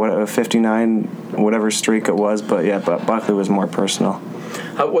snap the 59, whatever streak it was. But, yeah, Buckley was more personal.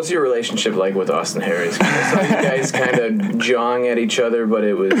 What's your relationship like with Austin Harris? I saw you guys kind of jawing at each other, but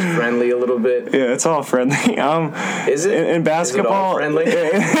it was friendly a little bit. Yeah, it's all friendly. Is it? In basketball, is it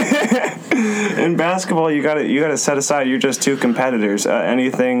all friendly? In basketball, you gotta set aside. You're just 2 competitors.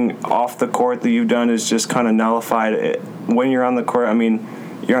 Anything off the court that you've done is just kind of nullified. When you're on the court, I mean,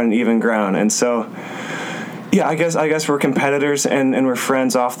 you're on an even ground, and so. Yeah, I guess we're competitors and we're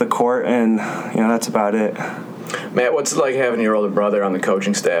friends off the court, and that's about it. Matt, what's it like having your older brother on the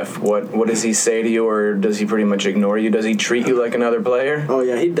coaching staff? What does he say to you, or does he pretty much ignore you? Does he treat you like another player? Oh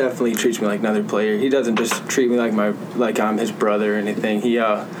yeah, he definitely treats me like another player. He doesn't just treat me like I'm his brother or anything.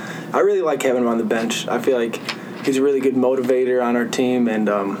 I really like having him on the bench. I feel like he's a really good motivator on our team, and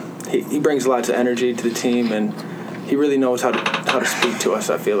he brings lots of energy to the team, and he really knows how to speak to us,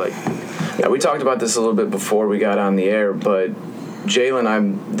 I feel like. Yeah, we talked about this a little bit before we got on the air, but Jaylon,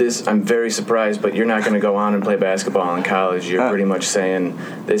 I'm very surprised, but you're not going to go on and play basketball in college. You're pretty much saying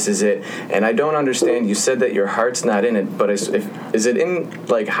this is it. And I don't understand. You said that your heart's not in it, but is it in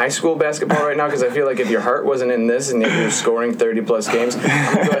like high school basketball right now? Because I feel like if your heart wasn't in this and yet you're scoring 30-plus games, I'm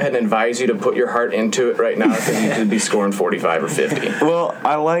going to go ahead and advise you to put your heart into it right now because you could be scoring 45 or 50. Well,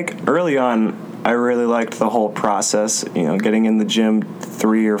 early on, I really liked the whole process, getting in the gym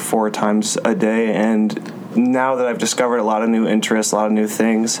 3 or 4 times a day, and now that I've discovered a lot of new interests, a lot of new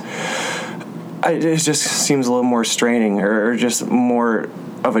things, it just seems a little more straining or just more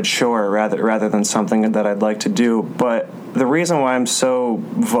of a chore rather than something that I'd like to do. But the reason why I'm so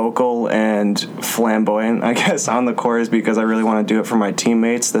vocal and flamboyant, I guess, on the court is because I really want to do it for my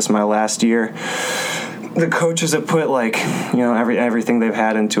teammates. This is my last year. The coaches have put everything they've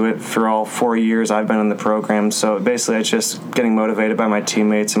had into it for all 4 years I've been in the program. So basically, it's just getting motivated by my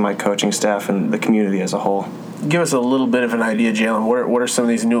teammates and my coaching staff and the community as a whole. Give us a little bit of an idea, Jaylon. What are some of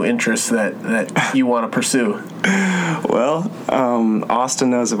these new interests that you want to pursue? Well, Austin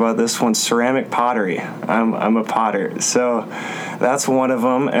knows about this one. Ceramic pottery. I'm a potter, so that's one of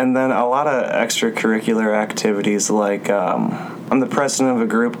them. And then a lot of extracurricular activities like. I'm the president of a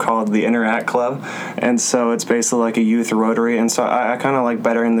group called the Interact Club, and so it's basically like a youth rotary, and so I kind of like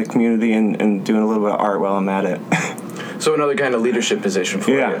bettering the community and doing a little bit of art while I'm at it. So another kind of leadership position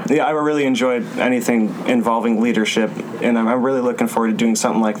for you. Yeah, I really enjoyed anything involving leadership, and I'm really looking forward to doing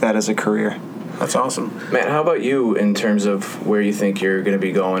something like that as a career. That's awesome. Matt, how about you in terms of where you think you're going to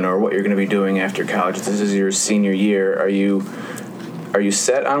be going or what you're going to be doing after college? This is your senior year. Are you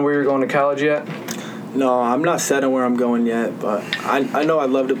set on where you're going to college yet? No, I'm not set on where I'm going yet, but I know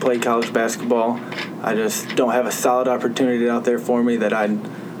I'd love to play college basketball. I just don't have a solid opportunity out there for me that I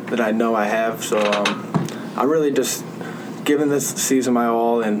know I have. So I'm really just giving this season my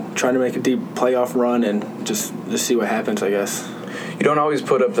all and trying to make a deep playoff run and just see what happens, I guess. You don't always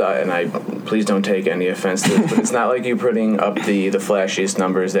put up please don't take any offense to this, but it's not like you putting up the flashiest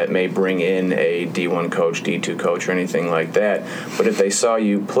numbers that may bring in a D1 coach, D2 coach, or anything like that. But if they saw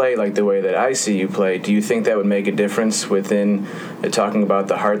you play like the way that I see you play, do you think that would make a difference within talking about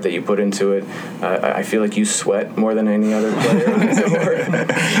the heart that you put into it? I feel like you sweat more than any other player on the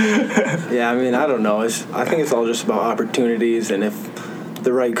court. Yeah, I mean, I don't know. I think it's all just about opportunities, and if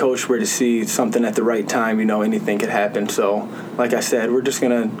the right coach were to see something at the right time, anything could happen. So, like I said, we're just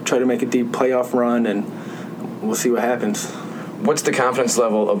going to try to make a deep playoff run, and we'll see what happens. What's the confidence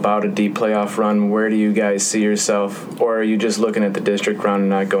level about a deep playoff run? Where do you guys see yourself? Or are you just looking at the district round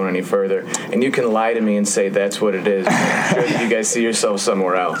and not going any further? And you can lie to me and say that's what it is. But I'm sure that you guys see yourself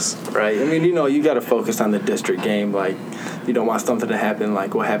somewhere else. Right. I mean, you got to focus on the district game. Like, you don't want something to happen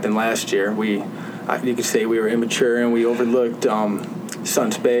like what happened last year. You could say we were immature and we overlooked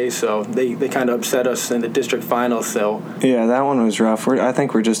Suns Bay, so they kind of upset us in the district final. So yeah, that one was rough. I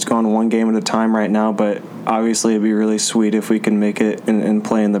think we're just going one game at a time right now, but obviously it'd be really sweet if we can make it and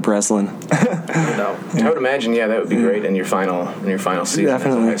play in the Breslin. I would imagine, that would be great in your final season.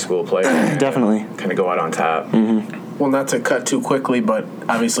 Definitely. As a high school player. Definitely. Kind of go out on top. Mm-hmm. Well, not to cut too quickly, but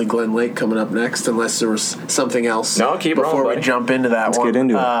obviously Glen Lake coming up next, unless there was something else. No, keep before rolling, we jump into that Let's one. get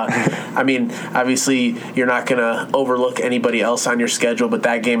into it. I mean, obviously you're not going to overlook anybody else on your schedule, but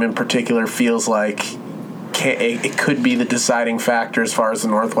that game in particular feels like it could be the deciding factor as far as the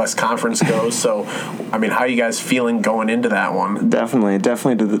Northwest Conference goes. So, I mean, how are you guys feeling going into that one? Definitely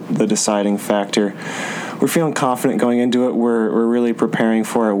the deciding factor. We're feeling confident going into it. We're really preparing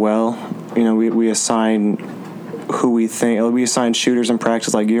for it well. We assign who we think. We assign shooters in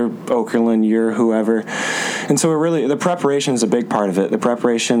practice, like you're Okerlund, you're whoever. And so the preparation is a big part of it. The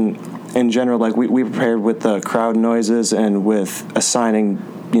preparation in general, like we prepared with the crowd noises and with assigning,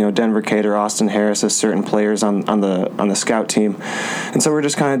 Denver Cater, Austin Harris as certain players on the scout team. And so we're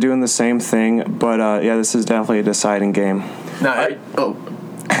just kind of doing the same thing. But this is definitely a deciding game. Go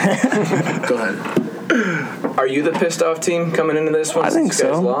ahead. Are you the pissed off team coming into this one? I think so.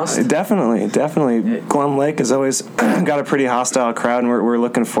 You guys lost? Definitely. Glen Lake has always got a pretty hostile crowd, and we're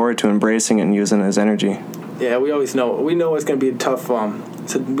looking forward to embracing it and using it as energy. Yeah, we always know. We know it's going to be a tough.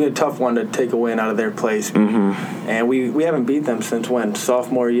 It's a tough one to take a win out of their place. Mm-hmm. And we haven't beat them since when?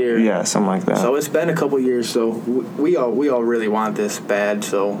 Sophomore year. Yeah, something like that. So it's been a couple years. So we all really want this bad.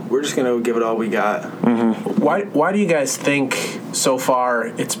 So we're just going to give it all we got. Mm-hmm. Why do you guys think so far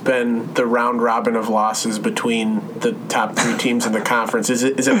it's been the round robin of losses between the top three teams in the conference? Is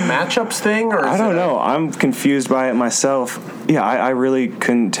it a matchups thing, or I don't know. I'm confused by it myself. Yeah, I really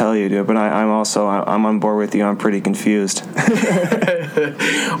couldn't tell you, dude. But I'm on board with you. I'm pretty confused.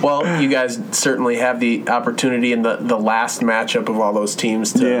 Well, you guys certainly have the opportunity in the last matchup of all those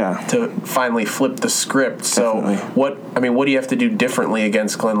teams to finally flip the script. So Definitely. what do you have to do differently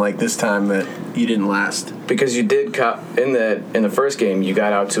against Glen Lake this time that you didn't last? Because you did in the first game, you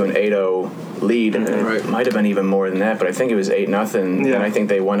got out to an 8-0 lead, and it might have been even more than that, but I think it was 8-0, and I think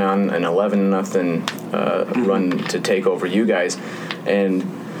they went on an 11-0 run to take over you guys.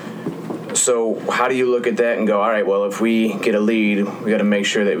 And so how do you look at that and go, all right, well, if we get a lead, we got to make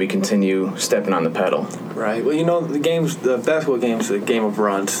sure that we continue stepping on the pedal? Right. Well, the basketball game is a game of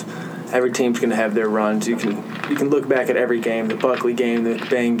runs. Every team's going to have their runs. You can look back at every game, the Buckley game, the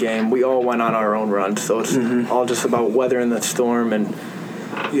Bang game. We all went on our own runs, so it's all just about weathering the storm, and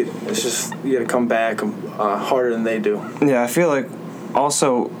it's just you got to come back harder than they do. Yeah, I feel like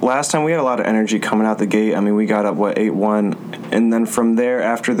also last time we had a lot of energy coming out the gate. I mean, we got up 8-1, and then from there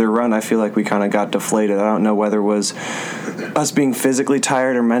after the run, I feel like we kind of got deflated. I don't know whether it was us being physically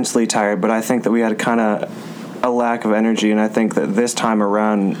tired or mentally tired, but I think that we had kind of a lack of energy, and I think that this time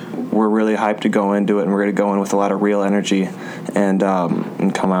around we're really hyped to go into it, and we're going to go in with a lot of real energy and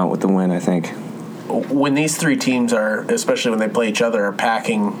come out with the win, I think. When these three teams are, especially when they play each other, are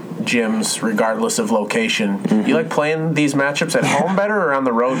packing gyms regardless of location, you like playing these matchups at home better or on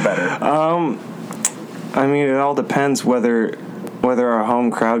the road better? I mean, it all depends whether our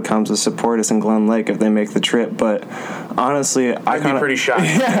home crowd comes to support us in Glen Lake if they make the trip, but honestly, I'd be pretty shocked.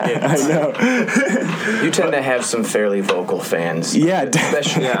 Yeah, I know. You tend to have some fairly vocal fans. Yeah,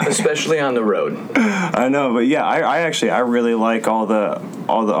 especially on the road. I know, but yeah, I really like all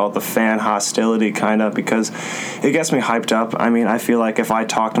the fan hostility kind of, because it gets me hyped up. I mean, I feel like if I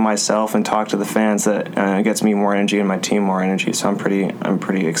talk to myself and talk to the fans, that it gets me more energy and my team more energy. So I'm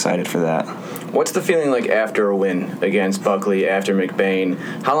pretty excited for that. What's the feeling like after a win against Buckley, after McBain?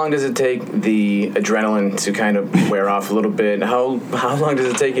 How long does it take the adrenaline to kind of wear off a little bit? How long does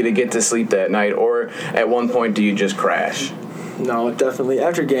it take you to get to sleep that night? Or at one point, do you just crash? No, definitely.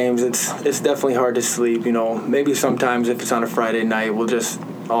 After games, it's definitely hard to sleep. Maybe sometimes if it's on a Friday night, we'll just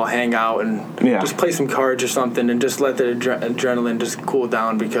all hang out and just play some cards or something and just let the adrenaline just cool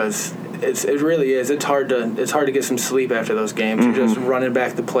down, because it really is. It's hard to get some sleep after those games. You're just running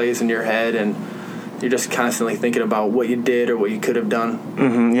back the plays in your head, and you're just constantly thinking about what you did or what you could have done.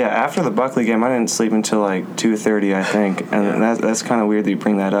 Mm-hmm, yeah, after the Buckley game, I didn't sleep until like 2:30, I think, and that's kind of weird that you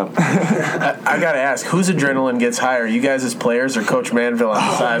bring that up. I gotta ask, whose adrenaline gets higher, you guys as players or Coach Manville on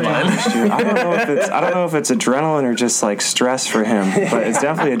the sideline? I don't know if it's adrenaline or just like stress for him, but it's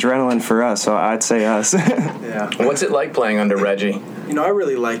definitely adrenaline for us. So I'd say us. Yeah. What's it like playing under Reggie? I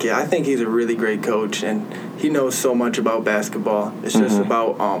really like it. I think he's a really great coach, and he knows so much about basketball. It's just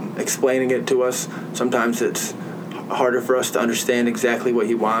about explaining it to us. Sometimes it's harder for us to understand exactly what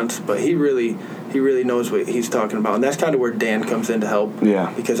he wants, but he really knows what he's talking about, and that's kind of where Dan comes in to help.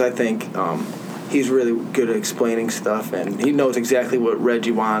 Yeah. Because I think he's really good at explaining stuff, and he knows exactly what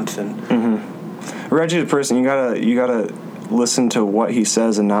Reggie wants. And Reggie's a person you gotta listen to what he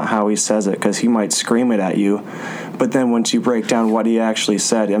says and not how he says it, because he might scream it at you, but then once you break down what he actually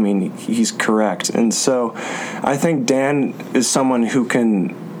said, I mean, he's correct. And so I think Dan is someone who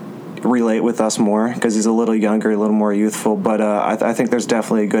can relate with us more because he's a little younger, a little more youthful, but I think there's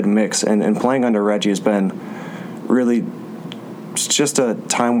definitely a good mix, and playing under Reggie has been really just a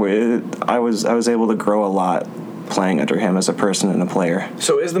time where I was able to grow a lot playing under him as a person and a player.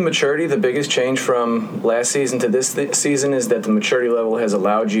 So is the maturity the biggest change from last season to this season, is that the maturity level has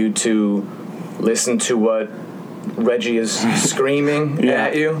allowed you to listen to what Reggie is screaming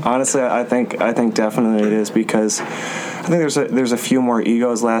at you? Honestly, I think definitely it is, because I think there's a few more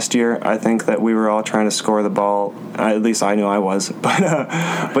egos last year. I think that we were all trying to score the ball. At least I knew I was. But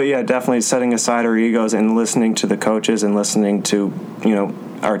yeah, definitely setting aside our egos and listening to the coaches and listening to,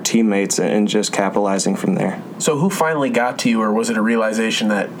 our teammates and just capitalizing from there. So who finally got to you, or was it a realization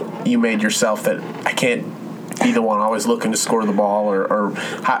that you made yourself that I can't be the one always looking to score the ball, or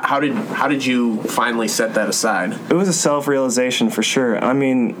how did you finally set that aside? It was a self-realization for sure. I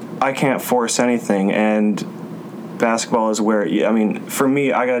mean, I can't force anything, and basketball is where, for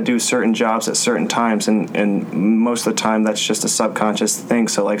me, I got to do certain jobs at certain times, and most of the time that's just a subconscious thing.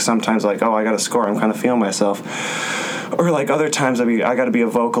 So like sometimes I got to score, I'm kind of feeling myself. Or like other times I got to be a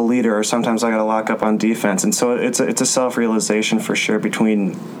vocal leader, or sometimes I got to lock up on defense. And so it's a self-realization for sure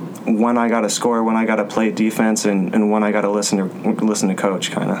between when I got to score, when I got to play defense, and when I got to listen to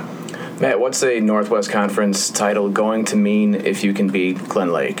coach, kind of. Matt, what's a Northwest Conference title going to mean if you can beat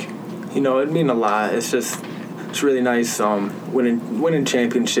Glen Lake? It'd mean a lot. It's really nice winning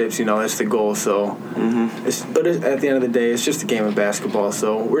championships. That's the goal. So, but at the end of the day, it's just a game of basketball.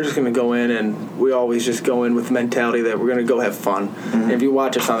 So we're just going to go in, and we always just go in with the mentality that we're going to go have fun. And if you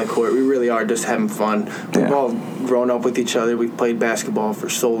watch us on the court, we really are just having fun. We've all grown up with each other. We've played basketball for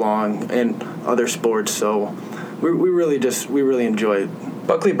so long and other sports. So we really enjoy it.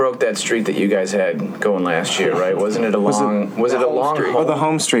 Buckley broke that streak that you guys had going last year, right? Wasn't it a long? Was it a long streak? Oh, the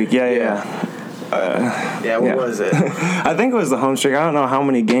home streak. Yeah. What was it? I think it was the home streak. I don't know how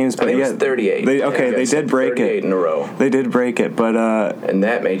many games, but I think it was 38. They did break 38 it. in a row. They did break it, but and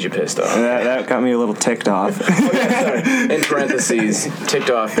that made you pissed off. That got me a little ticked off. In parentheses, ticked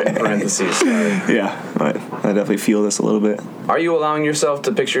off in parentheses. Sorry. Yeah, but I definitely feel this a little bit. Are you allowing yourself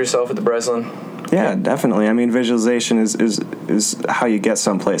to picture yourself at the Breslin? Yeah, definitely. I mean, visualization is how you get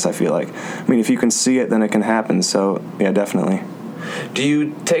someplace, I feel like. I mean, if you can see it, then it can happen. So, yeah, definitely. Do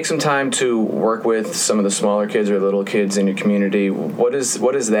you take some time to work with some of the smaller kids or little kids in your community? What is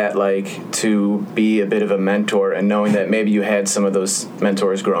that like to be a bit of a mentor, and knowing that maybe you had some of those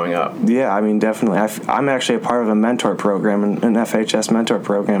mentors growing up? Yeah, I mean, definitely. I'm actually a part of a mentor program, an FHS mentor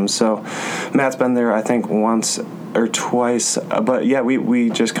program. So Matt's been there, I think, once or twice. But yeah,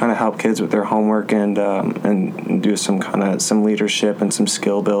 we just kind of help kids with their homework and do some leadership and some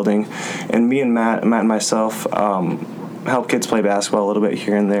skill building. And me and Matt and myself help kids play basketball a little bit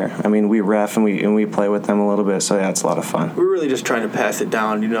here and there. I mean, we ref and we play with them a little bit, so yeah, it's a lot of fun. We're really just trying to pass it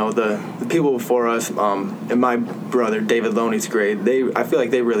down. The people before us, and my brother David Loney's grade, I feel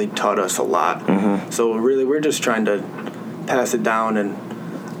like they really taught us a lot. Mm-hmm. So really, we're just trying to pass it down,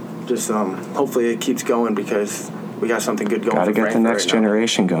 and just hopefully it keeps going, because we got something good going. Got to get the next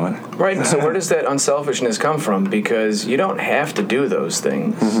generation going. Right. So where does that unselfishness come from? Because you don't have to do those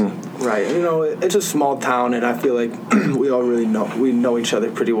things. Mm-hmm. Right. It's a small town, and I feel like we all really know each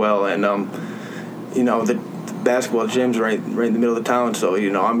other pretty well, and the basketball gym's right in the middle of the town. So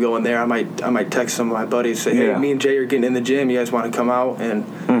I'm going there. I might text some of my buddies, say, hey, me and Jay are getting in the gym. You guys want to come out? And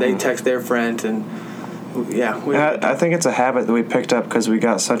they text their friends, and I think it's a habit that we picked up because we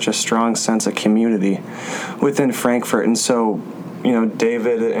got such a strong sense of community within Frankfort. And so,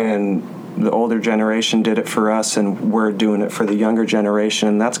 David and the older generation did it for us, and we're doing it for the younger generation.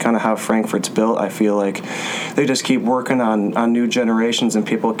 And that's kind of how Frankfort's built. I feel like they just keep working on new generations, and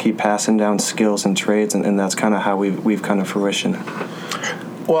people keep passing down skills and trades, and that's kind of how we've kind of fruition.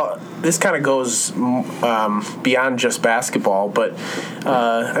 Well, this kind of goes beyond just basketball, but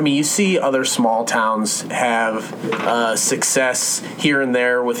you see other small towns have success here and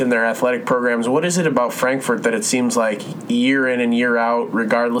there within their athletic programs. What is it about Frankfort that it seems like year in and year out,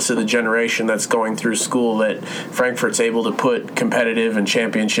 regardless of the generation that's going through school, that Frankfort's able to put competitive and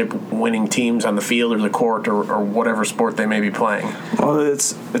championship-winning teams on the field or the court or whatever sport they may be playing? Well,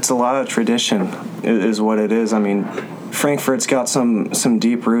 it's a lot of tradition is what it is. I mean, Frankfort's got some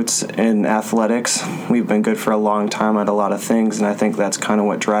deep roots in athletics. We've been good for a long time at a lot of things, and I think that's kind of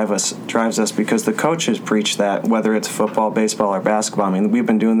what drives us because the coaches preach that, whether it's football, baseball, or basketball. I mean, we've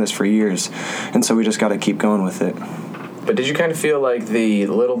been doing this for years, and so we just got to keep going with it. But did you kind of feel like the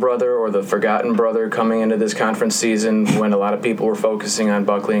little brother or the forgotten brother coming into this conference season when a lot of people were focusing on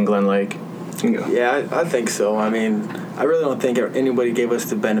Buckley and Glen Lake? Yeah, I think so. I mean, I really don't think anybody gave us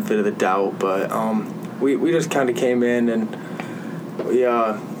the benefit of the doubt, but we just kind of came in and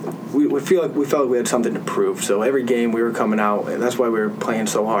we felt like we had something to prove. So every game we were coming out, and that's why we were playing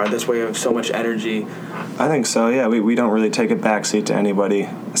so hard. That's why we have so much energy. I think so, yeah. We don't really take a backseat to anybody,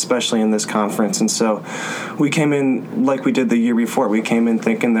 especially in this conference. And so we came in like we did the year before. We came in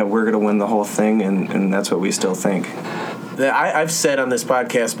thinking that we're going to win the whole thing, and that's what we still think. I've said on this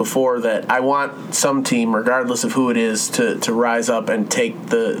podcast before that I want some team, regardless of who it is, to rise up and take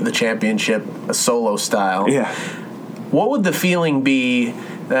the championship a solo style. Yeah. What would the feeling be?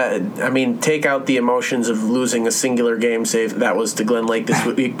 Take out the emotions of losing a singular game, say if that was to Glen Lake this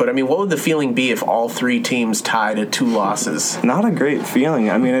week, but what would the feeling be if all three teams tied at 2 losses? Not a great feeling.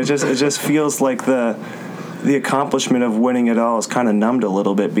 I mean, it just feels like the accomplishment of winning it all is kind of numbed a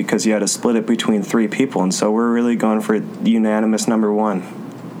little bit because you had to split it between 3 people, and so we're really going for unanimous number 1.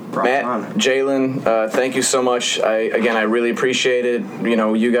 Matt, Jaylon, thank you so much. I really appreciate it.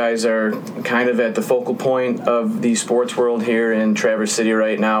 You guys are kind of at the focal point of the sports world here in Traverse City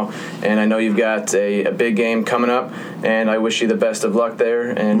right now, and I know you've got a big game coming up, and I wish you the best of luck there.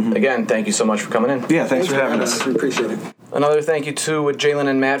 And again, thank you so much for coming in. Yeah, thanks for having us. We appreciate it. Another thank you to Jaylon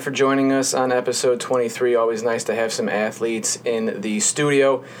and Matt for joining us on episode 23. Always nice to have some athletes in the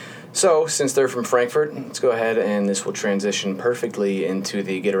studio. So, since they're from Frankfort, let's go ahead and this will transition perfectly into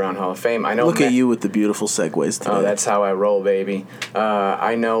the Get Around Hall of Fame. I know. Look at you with the beautiful segues today. Oh, that's how I roll, baby.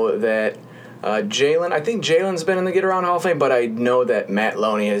 I know that Jaylon, I think Jaylon's been in the Get Around Hall of Fame, but I know that Matt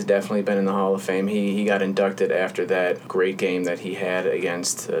Loney has definitely been in the Hall of Fame. He got inducted after that great game that he had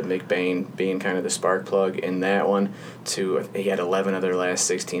against McBain, being kind of the spark plug in that one. He had 11 of their last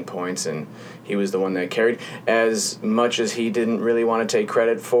 16 points, and he was the one that carried. As much as he didn't really want to take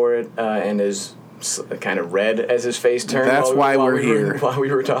credit for it, and is kind of red as his face turned. That's why we're here. While we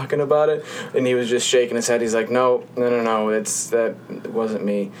were talking about it, and he was just shaking his head. He's like, no, it wasn't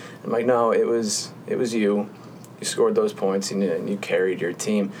me. I'm like, no, it was you. You scored those points and you carried your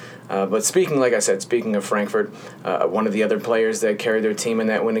team. But speaking of Frankfort, one of the other players that carried their team in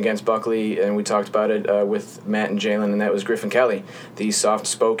that win against Buckley, and we talked about it with Matt and Jaylon, and that was Griffin Kelly, the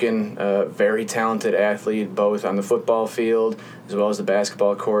soft-spoken, very talented athlete, both on the football field as well as the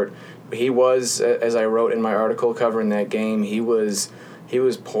basketball court. He was, as I wrote in my article covering that game, he was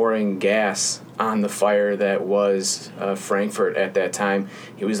pouring gas on the fire that was Frankfort at that time.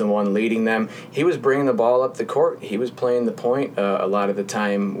 He was the one leading them. He was bringing the ball up the court. He was playing the point a lot of the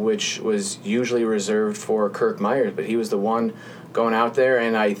time, which was usually reserved for Kirk Myers, but he was the one going out there,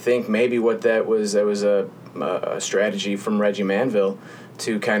 and I think maybe what that was a strategy from Reggie Manville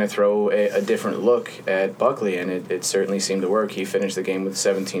to kind of throw a different look at Buckley, and it certainly seemed to work. He finished the game with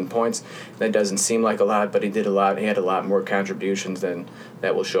 17 points. That doesn't seem like a lot, but he did a lot. He had a lot more contributions than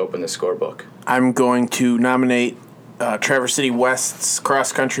that will show up in the scorebook. I'm going to nominate Traverse City West's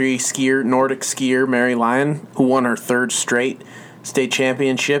cross-country skier, Nordic skier, Mary Lyon, who won her 3rd straight state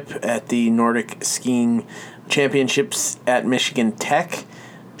championship at the Nordic Skiing Championships at Michigan Tech.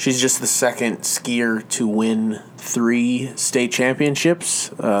 She's just the 2nd skier to win 3 state championships.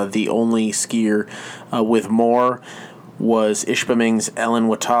 The only skier with more was Ishpeming's Ellen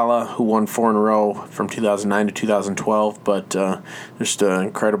Watala, who won 4 in a row from 2009 to 2012. But just an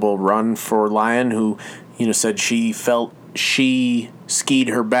incredible run for Lyon, who said she felt she skied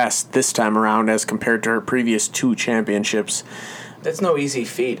her best this time around as compared to her previous 2 championships. That's no easy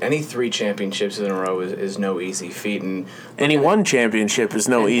feat. Any 3 championships in a row is no easy feat, and any 1 championship is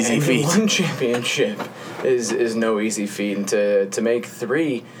no easy feat. 1 championship is no easy feat, and to make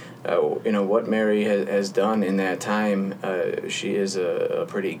 3, what Mary has done in that time, she is a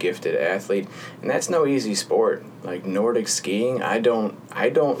pretty gifted athlete, and that's no easy sport. like Nordic skiing, I don't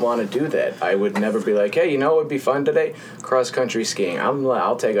want to do that. I would never be like, hey, you know what would be fun today? Cross-country skiing.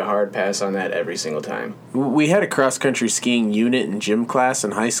 I'll take a hard pass on that every single time. We had a cross-country skiing unit in gym class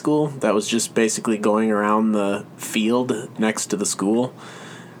in high school that was just basically going around the field next to the school.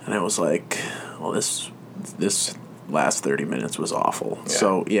 And I was like, well, this last 30 minutes was awful. Yeah.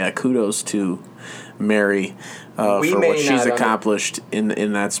 So, yeah, kudos to Mary for what she's accomplished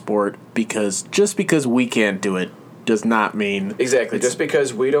in that sport, because just because we can't do it does not mean... Exactly. Just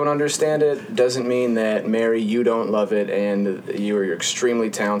because we don't understand it doesn't mean that, Mary, you don't love it and you're extremely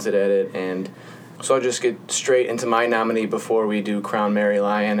talented at it. And so I'll just get straight into my nominee before we do crown Mary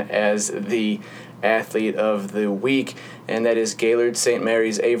Lyon as the athlete of the week, and that is Gaylord St.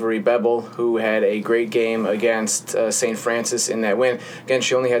 Mary's Averi Bebble, who had a great game against St. Francis in that win. Again,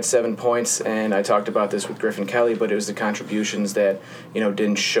 she only had 7 points, and I talked about this with Griffin Kelly, but it was the contributions that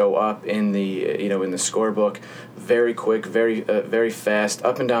didn't show up in the in the scorebook. Very quick, very fast,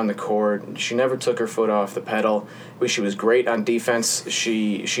 up and down the court. She never took her foot off the pedal. She was great on defense.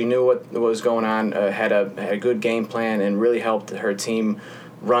 She knew what was going on, had a good game plan, and really helped her team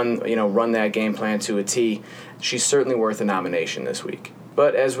run that game plan to a T. She's certainly worth a nomination this week.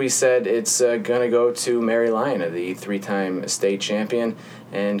 But as we said, it's going to go to Mary Lyon, the 3-time state champion.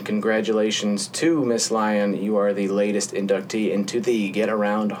 And congratulations to Miss Lyon. You are the latest inductee into the Get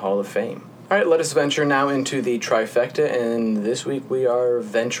Around Hall of Fame. All right, let us venture now into the trifecta. And this week we are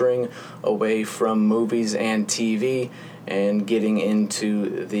venturing away from movies and TV and getting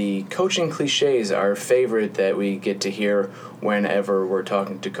into the coaching clichés, our favorite that we get to hear whenever we're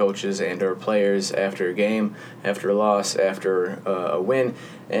talking to coaches and or players after a game, after a loss, after a win.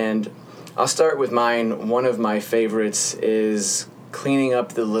 And I'll start with mine. One of my favorites is cleaning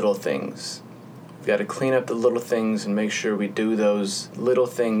up the little things. We've got to clean up the little things and make sure we do those little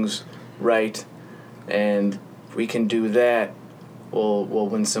things right. And if we can do that, we'll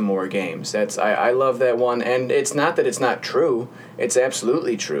win some more games. I love that one, and it's not that it's not true. It's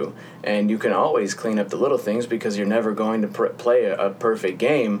absolutely true, and you can always clean up the little things because you're never going to play a perfect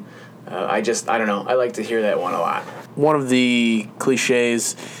game. I don't know. I like to hear that one a lot. One of the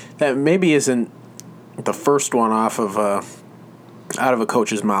cliches that maybe isn't the first one out of a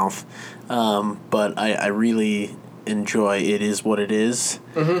coach's mouth, but I really enjoy "it is what it is."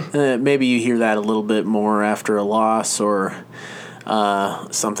 Mm-hmm. Maybe you hear that a little bit more after a loss or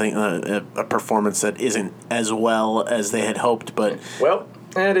something, a performance that isn't as well as they had hoped, but well,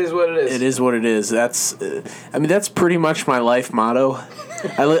 it is what it is. It is what it is. That's pretty much my life motto.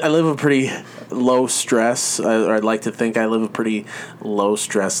 I live a pretty low stress, or I'd like to think I live a pretty low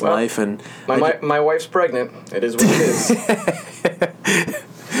stress life, and my wife's pregnant. It is what it is.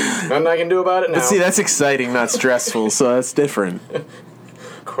 Nothing I can do about it now. But see, that's exciting, not stressful, so that's different.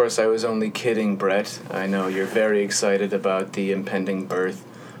 Of course, I was only kidding, Brett. I know you're very excited about the impending birth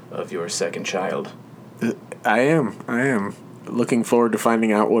of your second child. I am. Looking forward to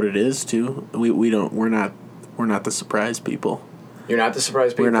finding out what it is, too. We're not the surprise people. You're not the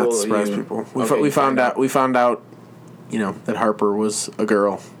surprise people? We're not the surprise people. We found out, that Harper was a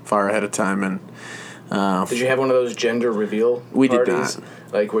girl far ahead of time, and did you have one of those gender reveal we parties? Did not.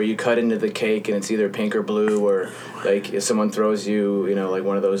 Like where you cut into the cake and it's either pink or blue, or like if someone throws you, like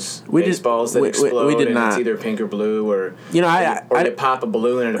one of those baseballs that explode we did and not. It's either pink or blue, or they pop a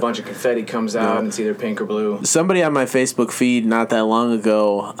balloon and a bunch of confetti comes out and it's either pink or blue. Somebody on my Facebook feed not that long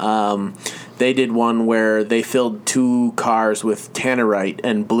ago, they did one where they filled 2 cars with tannerite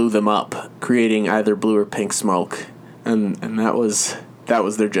and blew them up, creating either blue or pink smoke, and that was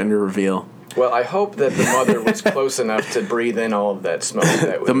their gender reveal. Well, I hope that the mother was close enough to breathe in all of that smoke.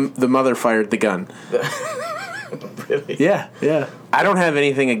 The mother fired the gun. Really? Yeah. I don't have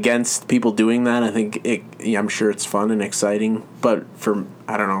anything against people doing that. I think I'm sure it's fun and exciting. But for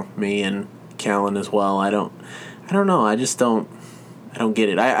me and Callan as well, I don't know. I just don't get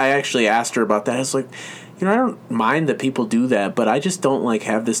it. I actually asked her about that. I was like, I don't mind that people do that, but I just don't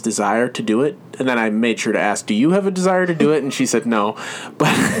have this desire to do it. And then I made sure to ask, do you have a desire to do it? And she said no. But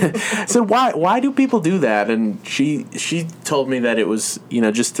I said, why do people do that? And she told me that it was,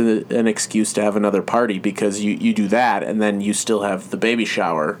 just an excuse to have another party, because you do that and then you still have the baby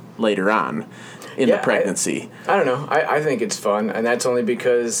shower later on in the pregnancy. I don't know. I think it's fun, and that's only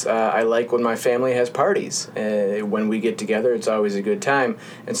because I like when my family has parties. When we get together, it's always a good time.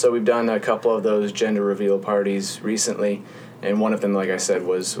 And so we've done a couple of those gender reveal parties recently, and one of them, like I said,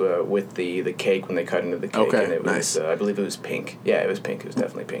 was with the cake, when they cut into the cake. Okay, and it nice. was, I believe it was pink. Yeah, it was pink. It was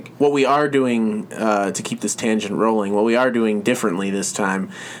definitely pink. What we are doing, to keep this tangent rolling, what we are doing differently this time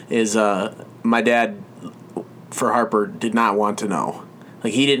is my dad, for Harper, did not want to know.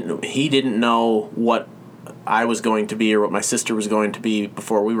 He didn't know what I was going to be or what my sister was going to be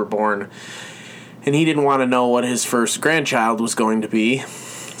before we were born. And he didn't want to know what his first grandchild was going to be.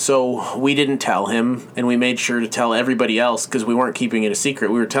 So we didn't tell him, and we made sure to tell everybody else because we weren't keeping it a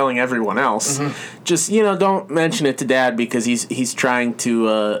secret. We were telling everyone else. Mm-hmm. Just, don't mention it to Dad because he's trying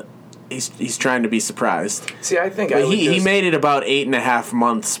to he's trying to be surprised. See, I think he made it about 8.5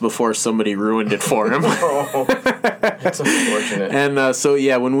 months before somebody ruined it for him. Oh, that's unfortunate. And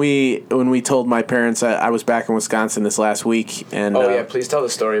when we told my parents, I was back in Wisconsin this last week, and please tell the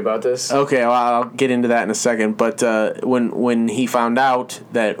story about this. Okay, well, I'll get into that in a second. But when he found out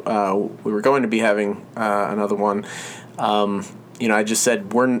that we were going to be having another one, I just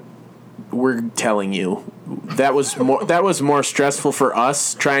said we're telling you. That was more stressful for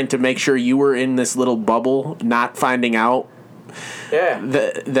us trying to make sure you were in this little bubble, not finding out. Yeah.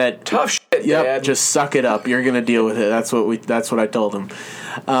 That tough shit. Yep. Dad. Just suck it up. You're gonna deal with it. That's what I told him.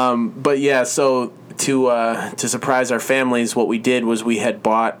 But yeah, so to surprise our families, what we did was we had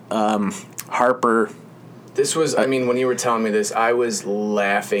bought Harper. This was, when you were telling me this, I was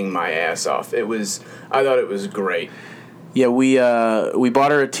laughing my ass off. I thought it was great. Yeah, we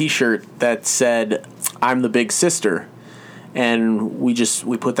bought her a T-shirt that said, "I'm the big sister," and we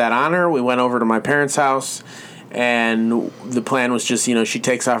put that on her. We went over to my parents' house, and the plan was just, she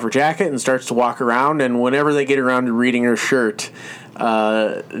takes off her jacket and starts to walk around, and whenever they get around to reading her shirt,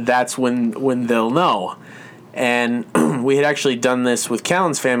 that's when they'll know. And we had actually done this with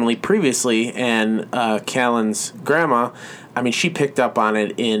Callan's family previously, and Callan's grandma, she picked up on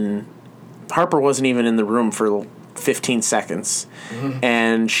it Harper wasn't even in the room for 15 seconds,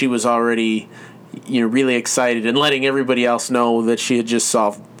 and she was already, really excited and letting everybody else know that she had just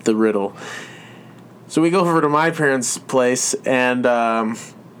solved the riddle. So we go over to my parents' place, and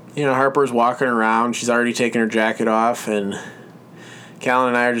Harper's walking around. She's already taken her jacket off, and Callan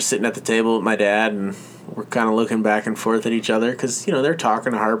and I are just sitting at the table with my dad, and we're kind of looking back and forth at each other because they're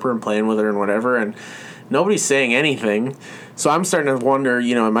talking to Harper and playing with her and whatever, and nobody's saying anything. So I'm starting to wonder,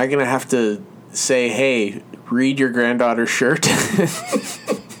 am I going to have to say, "Hey, read your granddaughter's shirt"?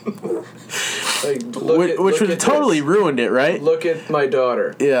 Which would have totally ruined it, right? Look at my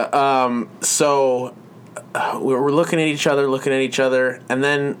daughter. Yeah. So we're looking at each other, and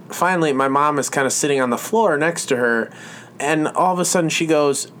then finally my mom is kind of sitting on the floor next to her, and all of a sudden she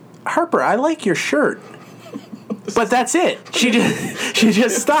goes, "Harper, I like your shirt." But that's it. She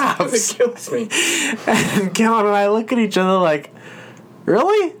just stops. It kills me. And Callan and I look at each other like,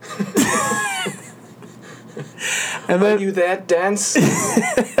 "Really?" And then, are you that dense?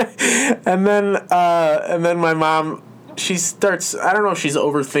 and then my mom, she starts, I don't know if she's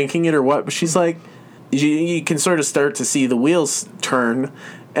overthinking it or what, but she's like, you can sort of start to see the wheels turn,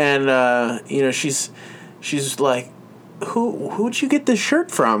 and she's like, who'd you get this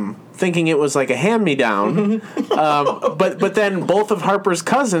shirt from? Thinking it was like a hand-me-down. But then both of Harper's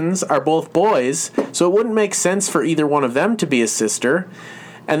cousins are both boys, so it wouldn't make sense for either one of them to be a sister.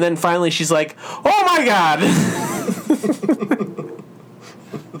 And then finally she's like, "Oh my God!"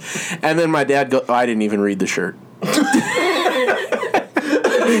 And then my dad goes, "I didn't even read the shirt."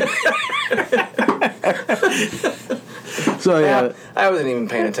 So yeah, I wasn't even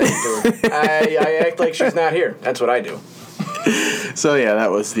paying attention to her. I act like she's not here. That's what I do. So yeah,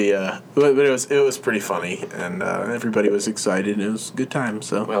 that was but it was pretty funny, and everybody was excited. And it was a good time.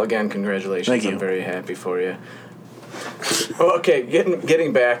 So well, again, congratulations. Thank you. I'm very happy for you. Okay,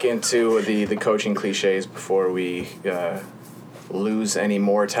 getting back into the coaching cliches before we lose any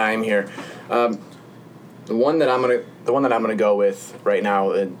more time here. The one that I'm gonna go with right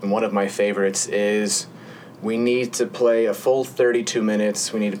now, and one of my favorites is, we need to play a full 32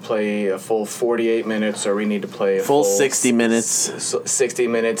 minutes. We need to play a full 48 minutes, or we need to play a full 60 minutes. 60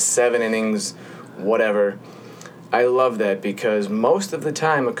 minutes, 7 innings, whatever. I love that because most of the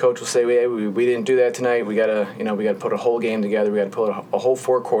time a coach will say, we didn't do that tonight. We gotta put a whole game together. We gotta put a whole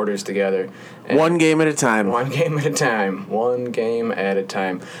 4 quarters together. And one game at a time. One game at a time. One game at a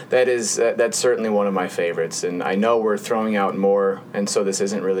time. That's certainly one of my favorites. And I know we're throwing out more, and so this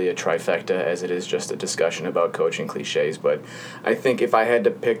isn't really a trifecta as it is just a discussion about coaching cliches. But I think if I had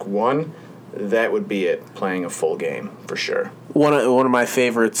to pick one, that would be it, playing a full game for sure. One of my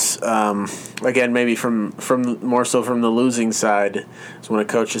favorites, again, maybe from more so from the losing side, is when a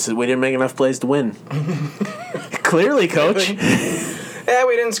coach just said, "We didn't make enough plays to win." Clearly, coach. Yeah,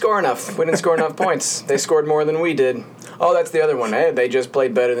 we didn't score enough. We didn't score enough points. They scored more than we did. Oh, that's the other one. They just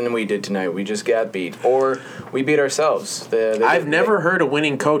played better than we did tonight. We just got beat. Or we beat ourselves. I've never heard a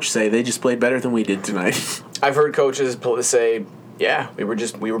winning coach say they just played better than we did tonight. I've heard coaches say, "Yeah, we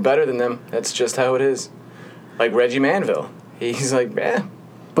were better than them. That's just how it is." Like Reggie Manville. He's like, "Yeah,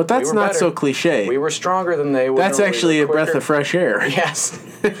 But that's we were not better. so cliche. We were stronger than they were. That's actually a breath of fresh air. Yes.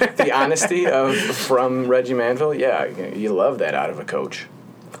 The honesty from Reggie Manville, yeah, you love that out of a coach.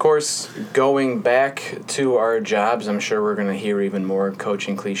 Of course, going back to our jobs, I'm sure we're going to hear even more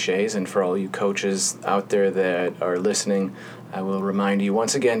coaching cliches. And for all you coaches out there that are listening, I will remind you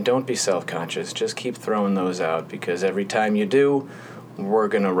once again, don't be self-conscious. Just keep throwing those out, because every time you do, we're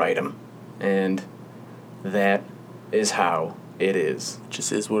going to write them. And that is how it is. It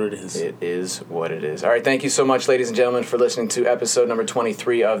just is what it is. It is what it is. All right, thank you so much, ladies and gentlemen, for listening to episode number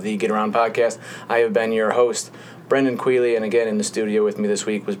 23 of the Get Around podcast. I have been your host, Brendan Quealy, and again in the studio with me this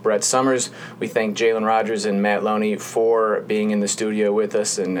week was Brett Summers. We thank Jaylon Rogers and Matt Loney for being in the studio with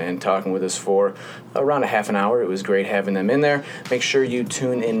us and talking with us for around a half an hour. It was great having them in there. Make sure you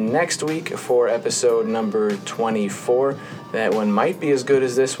tune in next week for episode number 24. That one might be as good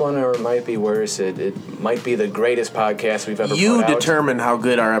as this one, or it might be worse. It might be the greatest podcast we've ever put out. You determine how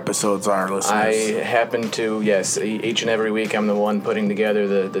good our episodes are, listeners. I happen to, yes. Each and every week I'm the one putting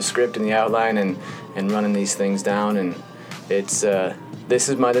together the script and the outline and running these things down. And it's this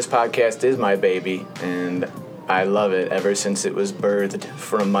podcast is my baby, and I love it ever since it was birthed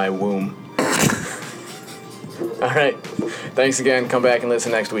from my womb. All right. Thanks again. Come back and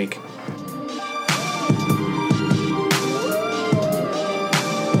listen next week.